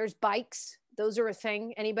 there's bikes. Those are a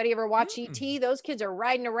thing. Anybody ever watch E.T.? Those kids are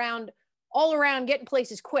riding around all around, getting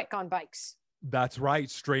places quick on bikes. That's right.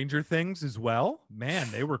 Stranger Things as well. Man,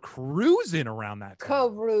 they were cruising around that time.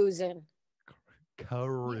 Carousing.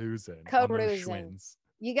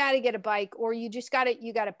 You got to get a bike, or you just got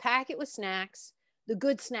to pack it with snacks, the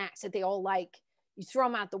good snacks that they all like. You throw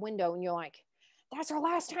them out the window and you're like, that's our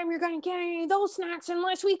last time you're going to get any of those snacks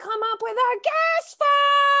unless we come up with a gas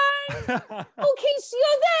fund. Okay, see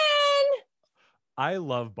you then. I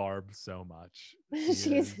love Barb so much.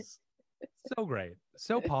 She's so great,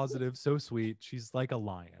 so positive, so sweet. She's like a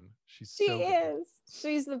lion. She is.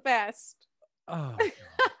 She's the best. Oh, God.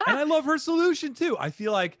 And I love her solution too. I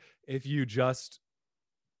feel like if you just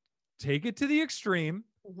take it to the extreme,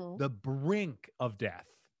 the brink of death,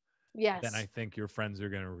 yes, then I think your friends are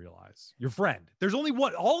going to realize your friend. There's only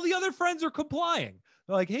one. All the other friends are complying.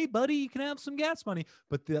 They're like, hey, buddy, you can have some gas money.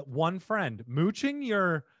 But that one friend mooching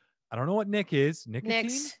your, I don't know what Nick is. Nicotine?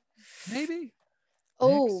 Nicks. Maybe.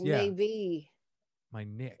 Oh, Nicks? Yeah. maybe. My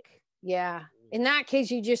Nick. Yeah. In that case,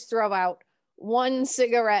 you just throw out one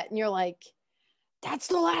cigarette and you're like, that's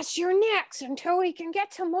the last of your Nicks until we can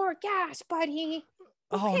get some more gas, buddy.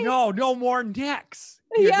 Oh no, no more nicks.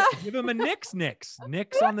 Here, give him a nix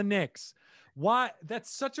on the nicks. Why?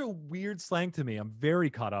 That's such a weird slang to me. I'm very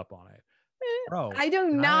caught up on it. Bro, I do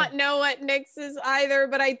not know what nix is either,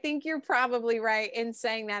 but I think you're probably right in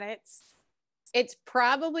saying that it's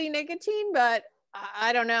probably nicotine, but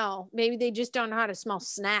I don't know. Maybe they just don't know how to smell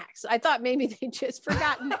snacks. I thought maybe they just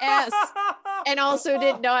forgot an S and also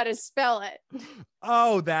didn't know how to spell it.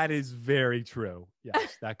 Oh, that is very true.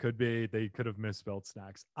 Yes, that could be. They could have misspelled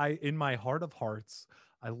snacks. In my heart of hearts,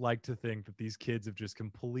 I like to think that these kids have just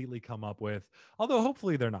completely come up with, although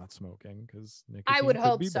hopefully they're not smoking because nicotine would could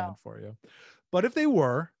hope be so. bad for you. But if they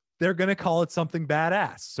were, they're going to call it something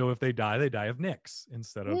badass. So if they die of nicks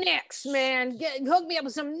instead of nicks, man. Hook me up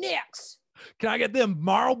with some nicks. Can I get them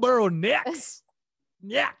Marlboro nicks?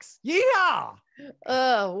 Nicks. Yeah.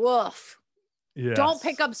 Woof. Yes. Don't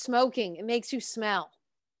pick up smoking. It makes you smell.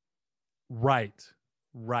 Right.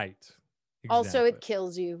 Exactly. Also, it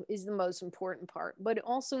kills you is the most important part, but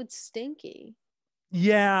also it's stinky.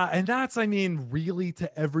 Yeah. And that's, I mean, really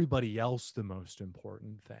to everybody else, the most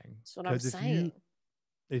important thing. That's what I'm saying.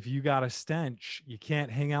 If you got a stench, you can't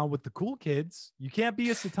hang out with the cool kids. You can't be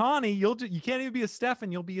a Satani. You can't even be a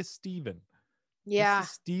Stefan. You'll be a Steven. Yeah.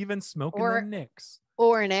 Steven smoking them nicks.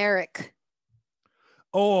 Or an Eric.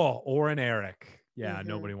 Oh, or an Eric. Yeah,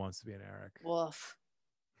 nobody wants to be an Eric. Woof.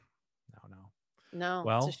 No.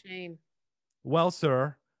 Well, it's a shame. Well,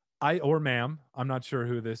 sir, or ma'am, I'm not sure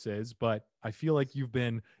who this is, but I feel like you've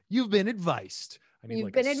been advised.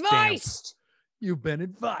 You've been advised. You've been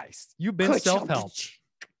advised. You've been self-help.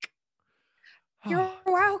 You're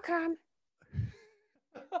welcome.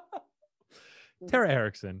 Tara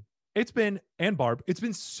Erickson, and Barb, it's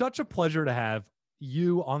been such a pleasure to have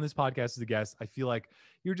you on this podcast as a guest. I feel like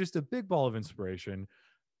you're just a big ball of inspiration,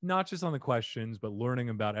 not just on the questions, but learning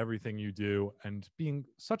about everything you do and being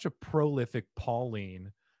such a prolific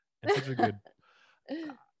Pauline and such a good.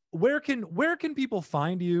 Where can people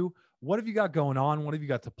find you? What have you got going on? What have you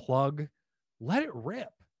got to plug? Let it rip.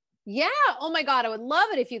 Yeah. Oh my God. I would love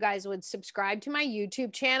it if you guys would subscribe to my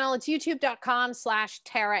YouTube channel. It's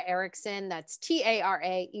youtube.com/Tara Erickson. That's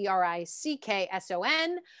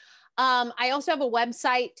TARAERICKSON. I also have a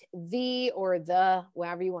website,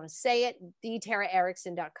 wherever you want to say it,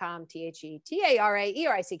 thetaraerickson.com,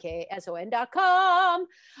 THETARAERICKSON.com.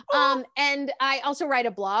 And I also write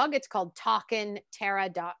a blog. It's called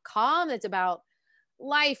talkintara.com. It's about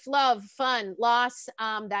life, love, fun, loss.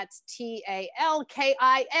 That's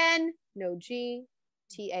TALKIN, no G,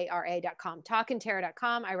 TARA.com,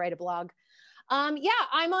 talkintara.com. I write a blog. Yeah,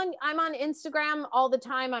 I'm on Instagram all the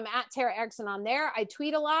time. I'm at Tara Erickson on there. I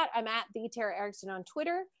tweet a lot. I'm at the Tara Erickson on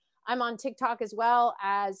Twitter. I'm on TikTok as well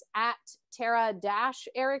as at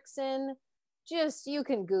Tara-Erickson. Just, you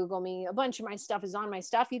can Google me. A bunch of my stuff is on my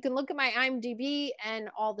stuff. You can look at my IMDb and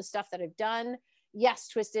all the stuff that I've done. Yes,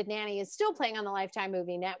 Twisted Nanny is still playing on the Lifetime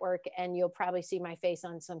Movie Network, and you'll probably see my face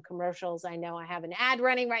on some commercials. I know I have an ad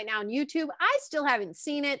running right now on YouTube. I still haven't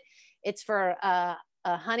seen it. It's for a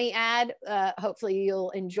honey ad. Hopefully you'll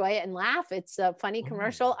enjoy it and laugh. It's a funny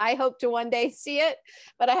commercial. I hope to one day see it,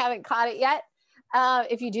 but I haven't caught it yet.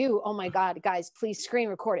 If you do, oh my God, guys, please screen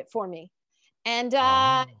record it for me. And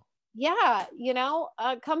yeah,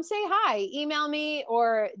 come say hi, email me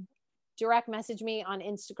or direct message me on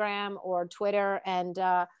Instagram or Twitter, and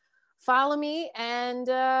follow me, and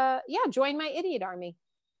join my idiot army.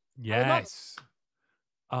 Yes.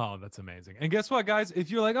 Oh, that's amazing. And guess what, guys? If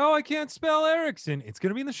you're like, oh, I can't spell Erickson, it's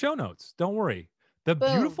going to be in the show notes. Don't worry. The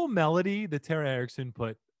beautiful melody that Tara Erickson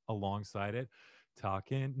put alongside it,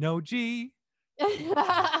 talking, no G.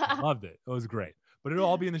 Loved it. It was great. But it'll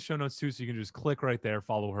all be in the show notes too, so you can just click right there,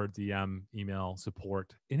 follow her, DM, email,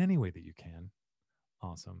 support in any way that you can.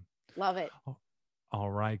 Awesome. Love it. All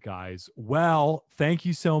right, guys. Well, thank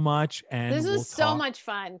you so much. And this was so much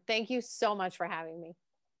fun. Thank you so much for having me.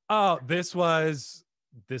 Oh, this was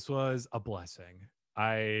a blessing.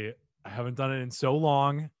 I haven't done it in so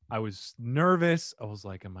long. I was nervous. I was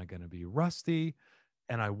like, am I going to be rusty?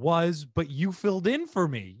 And I was, but you filled in for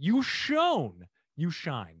me. You shined.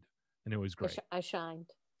 And it was great. I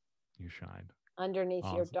shined. You shined. Underneath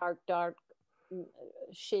your dark,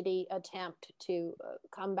 shitty attempt to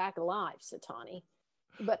come back alive, Satani.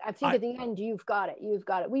 But I think at the end, you've got it.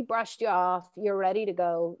 We brushed you off. You're ready to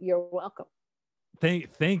go. You're welcome.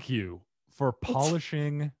 Thank you for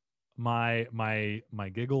polishing my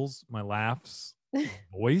giggles, my laughs,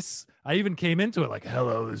 voice. I even came into it like,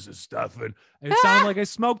 hello, this is Stefan. It sounded like I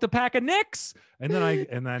smoked a pack of nicks. And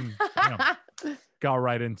then got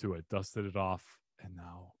right into it, dusted it off, and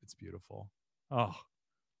now it's beautiful. Oh,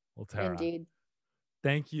 well, Tara. Indeed.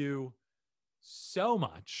 Thank you so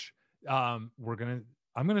much. We're going to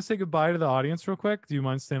I'm going to say goodbye to the audience real quick. Do you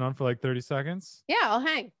mind staying on for like 30 seconds? Yeah, I'll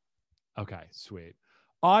hang. Okay, sweet.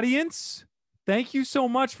 Audience, thank you so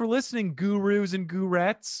much for listening, gurus and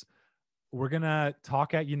gurettes. We're going to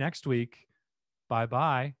talk at you next week.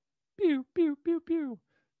 Bye-bye. Pew, pew, pew, pew.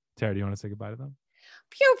 Tara, do you want to say goodbye to them?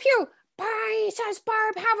 Pew, pew. Bye, says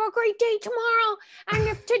Barb. Have a great day tomorrow. And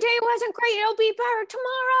if today wasn't great, it'll be better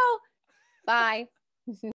tomorrow. Bye.